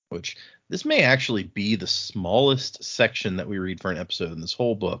 which this may actually be the smallest section that we read for an episode in this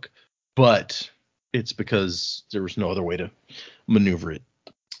whole book, but it's because there was no other way to maneuver it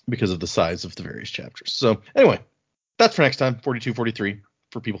because of the size of the various chapters. So anyway, that's for next time, 42, 43,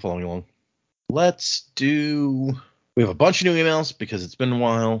 for people following along. We have a bunch of new emails because it's been a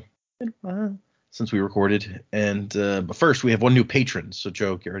while since we recorded. And but first, we have one new patron. So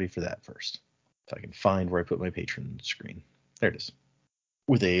Joe, get ready for that first. If I can find where I put my patron screen. There it is.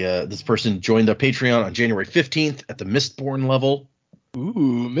 With this person joined the Patreon on January 15th at the Mistborn level.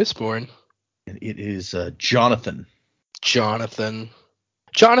 Ooh, Mistborn. And it is Jonathan. Jonathan,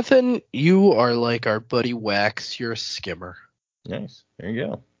 you are like our buddy Wax. You're a skimmer. Nice. There you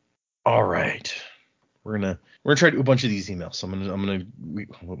go. All right. We're gonna try to do a bunch of these emails. So I'm gonna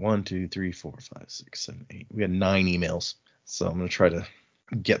 1, 2, 3, 4, 5, 6, 7, 8. We had 9 emails. So I'm gonna try to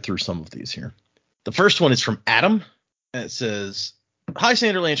get through some of these here. The first one is from Adam. And it says, "Hi,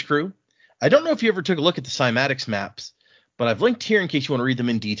 Sanderlanche crew. I don't know if you ever took a look at the cymatics maps, but I've linked here in case you want to read them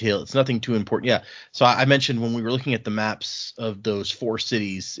in detail. It's nothing too important. Yeah. So I mentioned when we were looking at the maps of those 4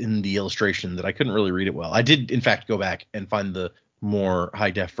 cities in the illustration that I couldn't really read it well. I did, in fact, go back and find the more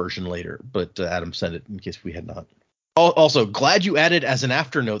high-def version later, but Adam sent it in case we had not. Also, glad you added as an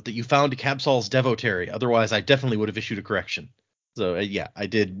afternote that you found Cabsol's devotary. Otherwise, I definitely would have issued a correction. So, yeah, I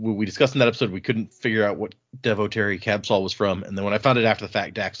did. We discussed in that episode, we couldn't figure out what devotary Cabsol was from. And then when I found it after the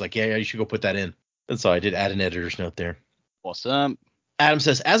fact, Dax was like, yeah, you should go put that in. And so I did add an editor's note there. Awesome. Adam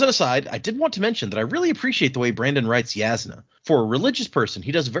says, as an aside, I did want to mention that I really appreciate the way Brandon writes Yasna. For a religious person,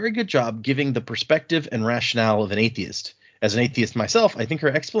 he does a very good job giving the perspective and rationale of an atheist. As an atheist myself, I think her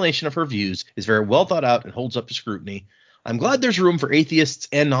explanation of her views is very well thought out and holds up to scrutiny. I'm glad there's room for atheists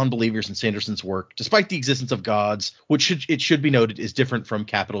and non-believers in Sanderson's work, despite the existence of gods, which it should be noted is different from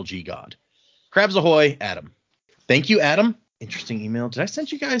capital G God. Crabs ahoy, Adam. Thank you, Adam. Interesting email. Did I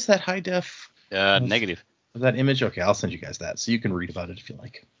send you guys that high def? Negative. Of that image? Okay, I'll send you guys that so you can read about it if you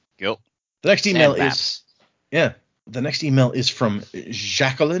like. Cool. The next email maps. The next email is from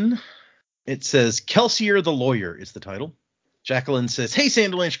Jacqueline. It says, Kelsier the Lawyer is the title. Jacqueline says, hey,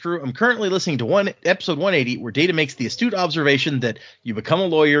 Sanderlanche crew, I'm currently listening to episode 180 where Data makes the astute observation that you become a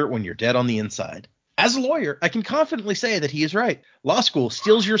lawyer when you're dead on the inside. As a lawyer, I can confidently say that he is right. Law school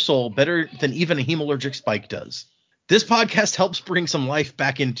steals your soul better than even a hemorrhagic spike does. This podcast helps bring some life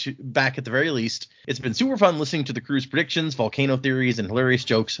back at the very least. It's been super fun listening to the crew's predictions, volcano theories, and hilarious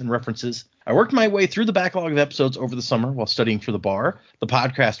jokes and references. I worked my way through the backlog of episodes over the summer while studying for the bar. The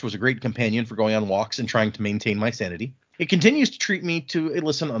podcast was a great companion for going on walks and trying to maintain my sanity. It continues to treat me to a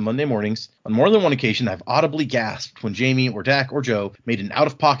listen on Monday mornings. On more than one occasion, I've audibly gasped when Jamie or Dak or Joe made an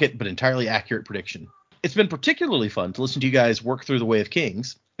out-of-pocket but entirely accurate prediction. It's been particularly fun to listen to you guys work through The Way of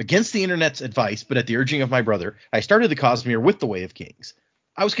Kings. Against the internet's advice, but at the urging of my brother, I started the Cosmere with The Way of Kings.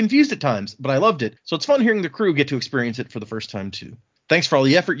 I was confused at times, but I loved it, so it's fun hearing the crew get to experience it for the first time too. Thanks for all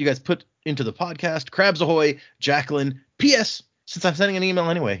the effort you guys put into the podcast. Crabs ahoy, Jacqueline. P.S. Since I'm sending an email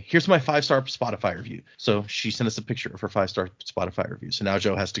anyway, here's my 5-star Spotify review. So she sent us a picture of her 5-star Spotify review. So now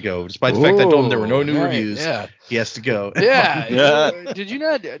Joe has to go. Despite the fact that I told him there were no new reviews, he has to go. Yeah. Did you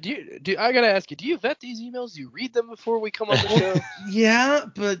not? I gotta ask you, do you vet these emails? Do you read them before we come on the show? Yeah,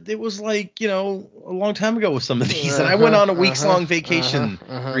 but it was like, a long time ago with some of these. And I went on a weeks-long vacation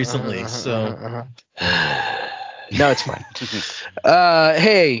recently. So no, it's fine.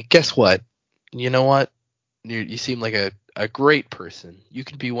 Hey, guess what? You know what? You seem like a great person. You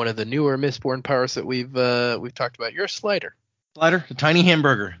could be one of the newer Mistborn powers that we've talked about. You're a slider. Slider, a tiny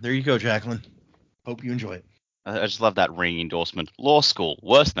hamburger. There you go, Jacqueline. Hope you enjoy it. I just love that ring endorsement. Law school,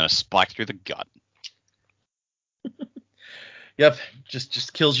 worse than a spike through the gut. Yep,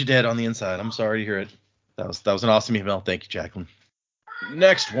 just kills you dead on the inside. I'm sorry to hear it. That was an awesome email. Thank you, Jacqueline.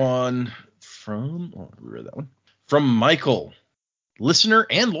 Next one from we read that one from Michael, listener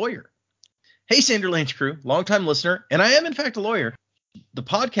and lawyer. Hey, Sanderlanche crew, longtime listener, and I am in fact a lawyer. The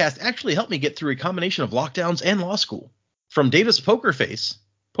podcast actually helped me get through a combination of lockdowns and law school. From Data's poker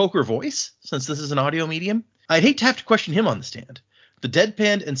voice, since this is an audio medium, I'd hate to have to question him on the stand. The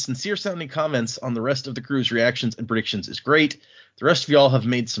deadpanned and sincere-sounding comments on the rest of the crew's reactions and predictions is great. The rest of y'all have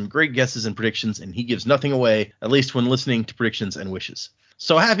made some great guesses and predictions, and he gives nothing away, at least when listening to predictions and wishes.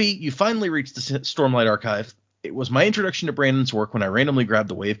 So happy you finally reached the Stormlight Archive. It was my introduction to Brandon's work when I randomly grabbed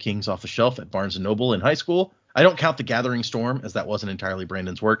The Way of Kings off the shelf at Barnes & Noble in high school. I don't count The Gathering Storm, as that wasn't entirely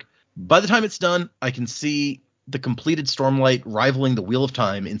Brandon's work. By the time it's done, I can see the completed Stormlight rivaling the Wheel of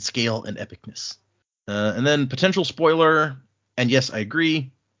Time in scale and epicness. And then potential spoiler, and yes, I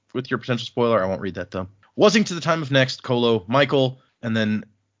agree with your potential spoiler. I won't read that, though. Wasing to the time of next, Colo, Michael, and then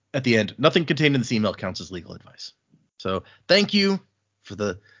at the end, nothing contained in this email counts as legal advice. So thank you for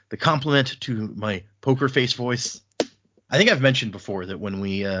the compliment to my poker face voice. I think I've mentioned before that when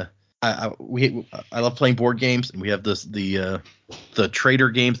I love playing board games, and we have the trader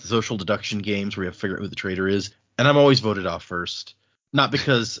games, the social deduction games where you have to figure out who the trader is, and I'm always voted off first. Not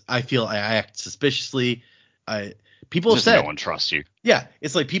because I feel I act suspiciously. People have said no one trusts you. Yeah,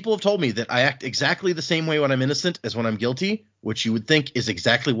 it's like people have told me that I act exactly the same way when I'm innocent as when I'm guilty, which you would think is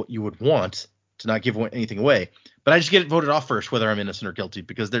exactly what you would want to not give anything away. But I just get voted off first, whether I'm innocent or guilty,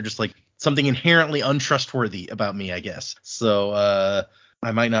 because they're just like something inherently untrustworthy about me, I guess. So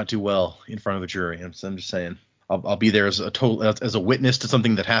I might not do well in front of a jury. I'm just saying. I'll be there as a witness to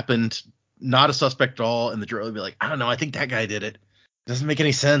something that happened, not a suspect at all, and the jury will be like, I don't know, I think that guy did it. Doesn't make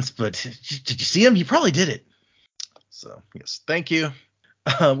any sense, but did you see him? He probably did it. So yes, thank you.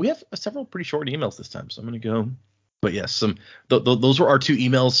 We have several pretty short emails this time, so I'm going to go But yes, those were our 2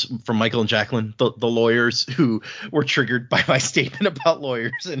 emails from Michael and Jacqueline, the lawyers who were triggered by my statement about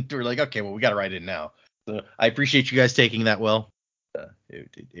lawyers, and we're like, okay, well, we got to write it now. So I appreciate you guys taking that well.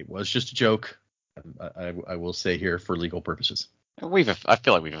 It was just a joke. I will say here for legal purposes. I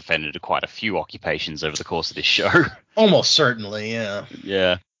feel like we've offended quite a few occupations over the course of this show. Almost certainly, yeah.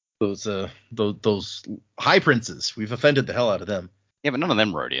 Yeah. Those high princes, we've offended the hell out of them. Yeah, but none of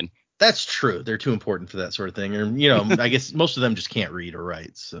them wrote in. That's true. They're too important for that sort of thing. Or, I guess most of them just can't read or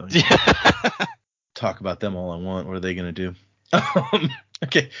write. So talk about them all I want. What are they going to do?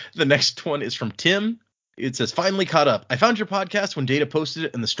 Okay. The next one is from Tim. It says, finally caught up. I found your podcast when Data posted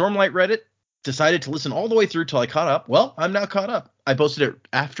it in the Stormlight Reddit. Decided to listen all the way through till I caught up. Well, I'm now caught up. I posted it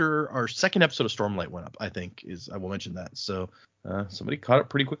after our second episode of Stormlight went up, I will mention that. So somebody caught up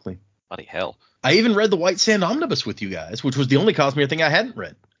pretty quickly. Bloody hell. I even read the White Sand Omnibus with you guys, which was the only Cosmere thing I hadn't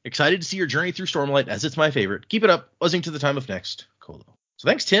read. Excited to see your journey through Stormlight, as it's my favorite. Keep it up. Buzzing to the time of next. Colo. So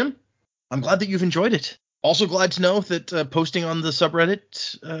thanks, Tim. I'm glad that you've enjoyed it. Also glad to know that posting on the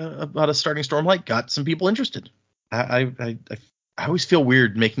subreddit about us starting Stormlight got some people interested. I always feel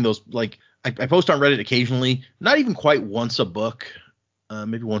weird making those, like, I post on Reddit occasionally, not even quite once a book,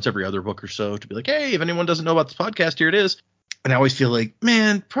 maybe once every other book or so, to be like, hey, if anyone doesn't know about this podcast, here it is. And I always feel like,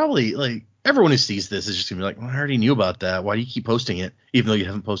 man, probably, like, everyone who sees this is just going to be like, well, I already knew about that. Why do you keep posting it, even though you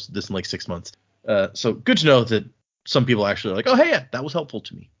haven't posted this in like 6 months? So good to know that some people actually are like, oh, hey, yeah, that was helpful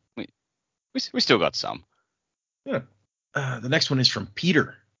to me. We still got some. Yeah. The next one is from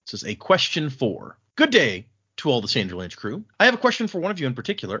Peter. It says, a question for. Good day to all the Sanderlanche crew. I have a question for one of you in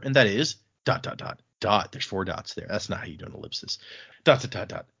particular, and that is ... There's 4 dots there. That's not how you do an ellipsis. ...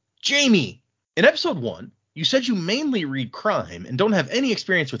 Jamie, in episode 1, you said you mainly read crime and don't have any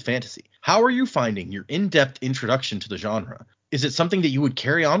experience with fantasy. How are you finding your in-depth introduction to the genre? Is it something that you would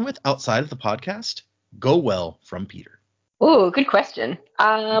carry on with outside of the podcast? Go well, from Peter. Oh, good question.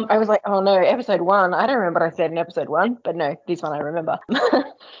 I was like, oh no, episode 1. I don't remember what I said in episode 1, but no, this one I remember.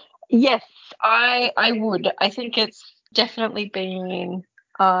 Yes, I would. I think it's definitely been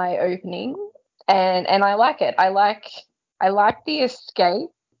eye-opening, and I like it. I like the escape.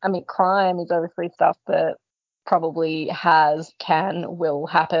 I mean, crime is obviously stuff that probably will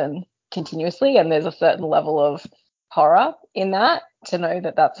happen continuously, and there's a certain level of horror in that, to know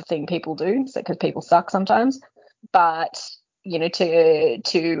that that's a thing people do, because people suck sometimes. But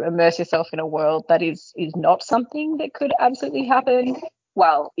to immerse yourself in a world that is not something that could absolutely happen,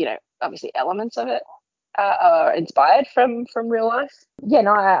 well, obviously elements of it are inspired from real life. Yeah,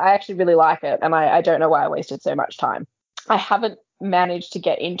 no, I actually really like it, and I don't know why I wasted so much time. I haven't managed to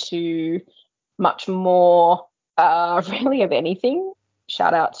get into much more really of anything.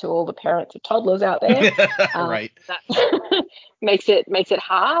 Shout out to all the parents of toddlers out there. Right. That makes it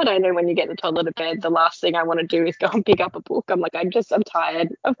hard. I know when you get the toddler to bed, the last thing I want to do is go and pick up a book. I'm like, I'm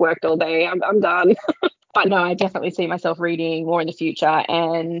tired. I've worked all day. I'm done. But no, I definitely see myself reading more in the future.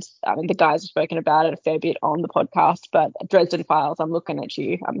 And I mean, the guys have spoken about it a fair bit on the podcast, but Dresden Files, I'm looking at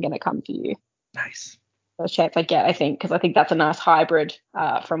you. I'm going to come for you. Nice. First chance I get, I think, because I think that's a nice hybrid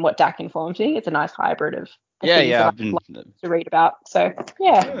from what Dak informed me. It's a nice hybrid of things that I've been to read about. So,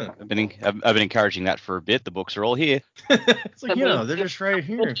 yeah. I've been encouraging that for a bit. The books are all here. It's like, they're just right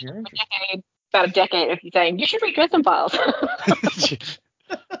here if you're interested. About a decade of you saying, you should read Dresden Files.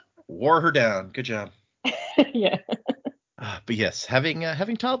 Wore her down. Good job. Yeah. But yes,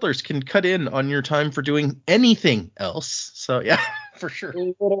 having toddlers can cut in on your time for doing anything else. So yeah, for sure.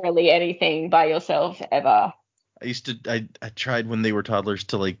 Literally anything by yourself ever. I tried when they were toddlers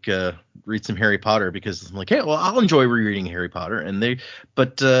to read some Harry Potter, because I'm like, hey, well, I'll enjoy rereading Harry Potter,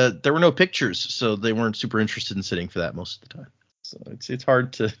 but there were no pictures, so they weren't super interested in sitting for that most of the time. So it's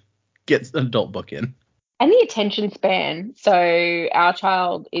hard to get an adult book in. And the attention span. So our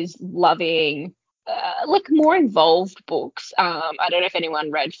child is loving more involved books. I don't know if anyone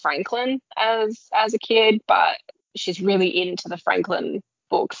read Franklin as a kid, but she's really into the Franklin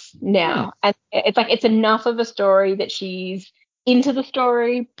books now. And it's enough of a story that she's into the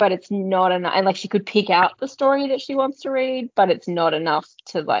story, but it's not enough. And she could pick out the story that she wants to read, but it's not enough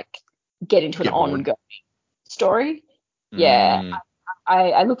to get into an ongoing story. Yeah.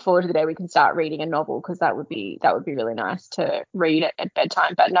 I look forward to the day we can start reading a novel, because that would be really nice to read at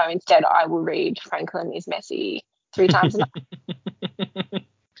bedtime. But no, instead I will read Franklin is Messy 3 times a night.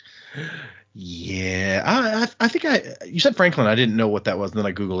 Yeah, I think you said Franklin. I didn't know what that was, and then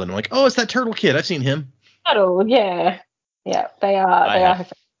I Googled it, and I'm like, oh, it's that turtle kid. I've seen him. Turtle, yeah. Yeah, they are her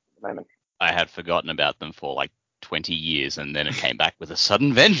favorite at the moment. I had forgotten about them for 20 years, and then it came back with a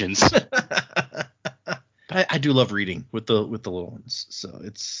sudden vengeance. But I do love reading with the little ones. So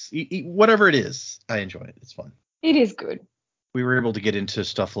it's whatever it is, I enjoy it. It's fun. It is good. We were able to get into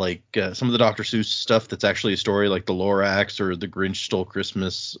stuff like some of the Dr. Seuss stuff that's actually a story, like the Lorax or the Grinch Stole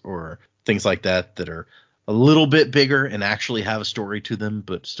Christmas or things like that are a little bit bigger and actually have a story to them,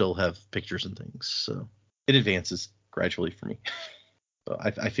 but still have pictures and things. So it advances gradually for me. So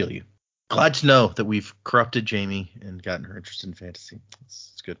I feel you. Glad to know that we've corrupted Jamie and gotten her interested in fantasy.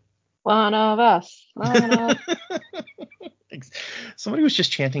 It's good. One of us. Somebody was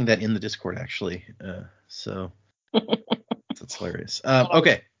just chanting that in the Discord, actually. So that's hilarious.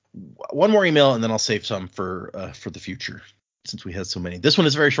 Okay, one more email, and then I'll save some for the future, since we had so many. This one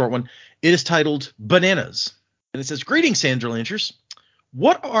is a very short one. It is titled Bananas, and it says, "Greetings, Sanderlanchers.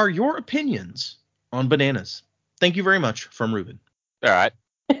 What are your opinions on bananas? Thank you very much, from Ruben." All right.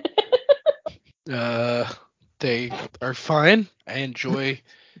 They are fine. I enjoy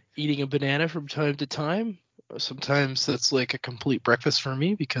eating a banana from time to time. Sometimes that's like a complete breakfast for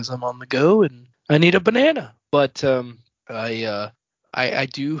me because I'm on the go and I need a banana. But I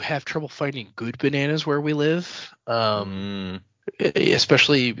do have trouble finding good bananas where we live.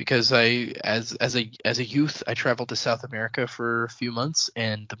 Especially because as a youth I traveled to South America for a few months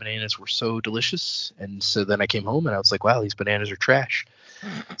and the bananas were so delicious, and so then I came home and I was like, wow, these bananas are trash.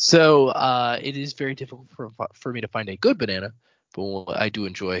 So it is very difficult for me to find a good banana, but I do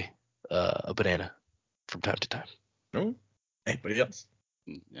enjoy a banana from time to time. No? Anybody else?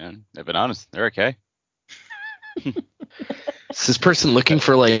 Yeah, they're bananas. They're okay. Is this person looking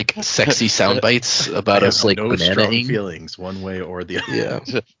for like sexy sound bites about us like no banana strong eating? feelings one way or the other.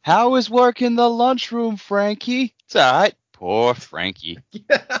 Yeah. How is work in the lunchroom, Frankie? It's all right. Poor Frankie.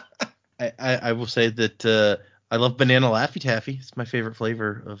 I will say that I love banana Laffy Taffy. It's my favorite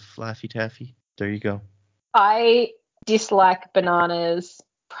flavor of Laffy Taffy. There you go. I dislike bananas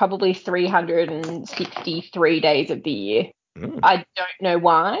probably 363 days of the year. I don't know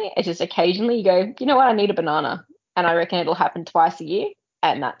why. It's just occasionally you go, you know what, I need a banana. And I reckon it'll happen twice a year,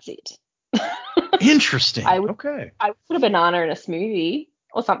 and that's it. Interesting. I would put a banana in a smoothie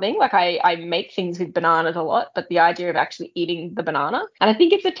or something. Like I make things with bananas a lot, but the idea of actually eating the banana, and I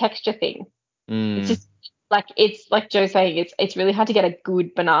think it's a texture thing. It's just it's like Joe's saying, it's really hard to get a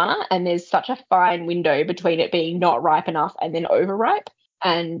good banana, and there's such a fine window between it being not ripe enough and then overripe,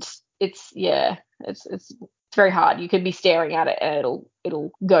 and it's very hard. You could be staring at it and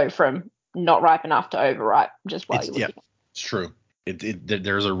it'll go from not ripe enough to overripe just while you're looking. Yeah, it's true.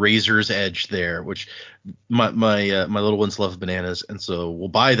 There's a razor's edge there, which my little ones love bananas, and so we'll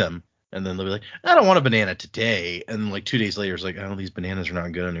buy them, and then they'll be like, I don't want a banana today, and then like 2 days later, it's like, oh, these bananas are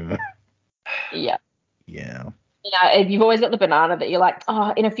not good anymore. Yeah. Yeah. Yeah, you've always got the banana that you're like,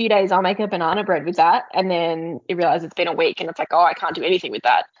 oh, in a few days I'll make a banana bread with that, and then you realize it's been a week, and it's like, oh, I can't do anything with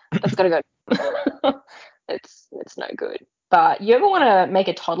that. That's gotta go. It's no good. But you ever want to make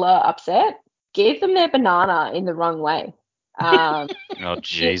a toddler upset? Give them their banana in the wrong way. Oh,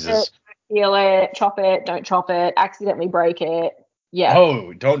 Jesus. Peel it, chop it, don't chop it, accidentally break it. Yeah.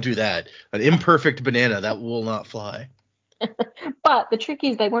 Oh, don't do that. An imperfect banana, that will not fly. But the trick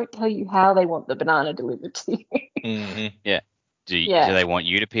is they won't tell you how they want the banana delivered to you. Mm-hmm. Yeah. Do they want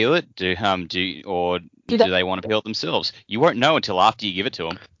you to peel it? Do they want to peel it themselves? You won't know until after you give it to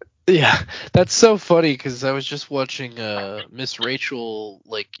them. Yeah, that's so funny because I was just watching Miss Rachel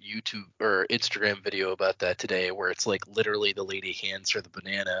like YouTube or Instagram video about that today, where it's like literally the lady hands her the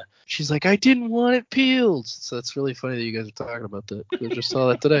banana. She's like, I didn't want it peeled. So it's really funny that you guys are talking about that. I just saw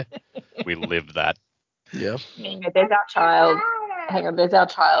that today. We lived that. Yeah. There's our child. Hang on, there's our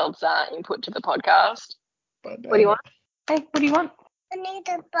child's input to the podcast. Banana. What do you want? Hey, what do you want? I need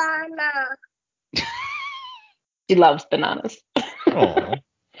a banana. She loves bananas. Oh.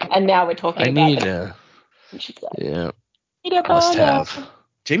 And now we're talking about yeah. Must have.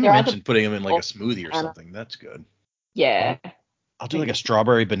 Jamie mentioned putting them in like a smoothie or something. That's good. Yeah. I'll do like a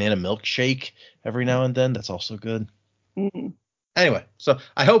strawberry banana milkshake every now and then. That's also good. Mm-hmm. Anyway, so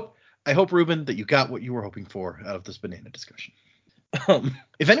I hope Ruben that you got what you were hoping for out of this banana discussion.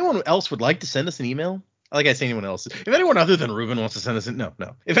 If anyone else would like to send us an email, like I say, anyone else, if anyone other than Ruben wants to send us no.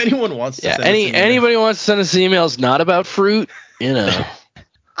 If anyone wants to send us an email, anybody wants to send us emails not about fruit,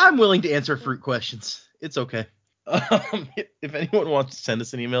 I'm willing to answer fruit questions. It's okay. If anyone wants to send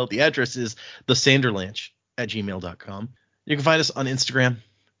us an email, the address is thesanderlanche@gmail.com. You can find us on Instagram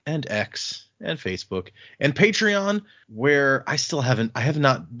and X and Facebook and Patreon, where I have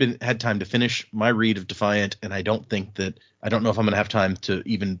not had time to finish my read of Defiant, and I don't know if I'm going to have time to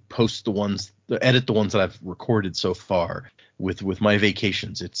even edit the ones that I've recorded so far with my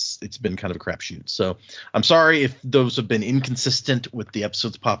vacations. It's been kind of a crapshoot. So I'm sorry if those have been inconsistent with the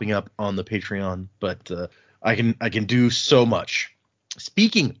episodes popping up on the Patreon, but I can do so much.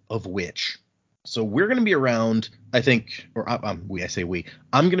 Speaking of which, So we're going to be around, I think, or I say we.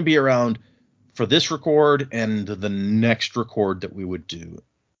 I'm going to be around for this record and the next record that we would do.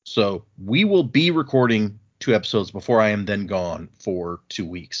 So we will be recording 2 episodes before I am then gone for 2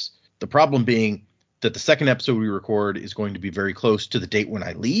 weeks. The problem being that the second episode we record is going to be very close to the date when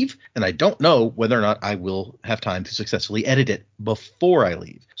I leave, and I don't know whether or not I will have time to successfully edit it before I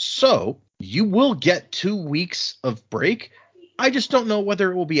leave. So you will get 2 weeks of break. I just don't know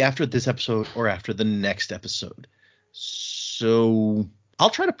whether it will be after this episode or after the next episode. So I'll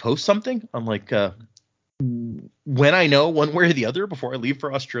try to post something on when I know one way or the other before I leave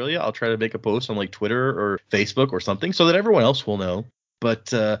for Australia. I'll try to make a post on Twitter or Facebook or something so that everyone else will know.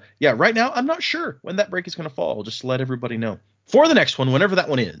 But yeah, right now I'm not sure when that break is going to fall. I'll just let everybody know. For the next one, whenever that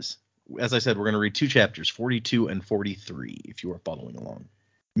one is, as I said, we're going to read 2 chapters, 42 and 43, if you are following along.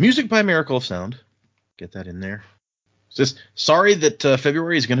 Music by Miracle of Sound. Get that in there. Just sorry that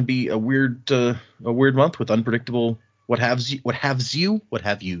February is going to be a weird month with unpredictable what have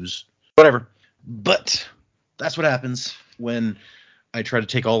yous, whatever. But that's what happens when I try to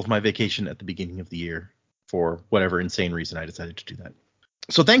take all of my vacation at the beginning of the year for whatever insane reason I decided to do that.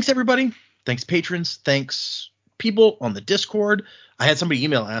 So thanks everybody. Thanks patrons. Thanks people on the Discord. I had somebody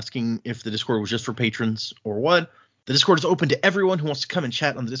email asking if the Discord was just for patrons or what. The Discord is open to everyone who wants to come and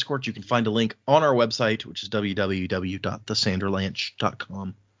chat on the Discord. You can find a link on our website, which is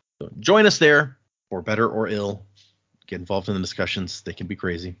www.thesanderlanche.com. So join us there, for better or ill. Get involved in the discussions. They can be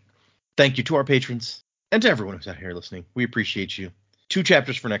crazy. Thank you to our patrons and to everyone who's out here listening. We appreciate you. 2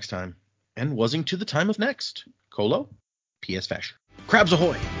 chapters for next time. And wuzzing to the time of next. Colo, P.S. Fasher. Crabs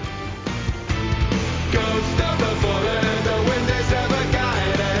ahoy!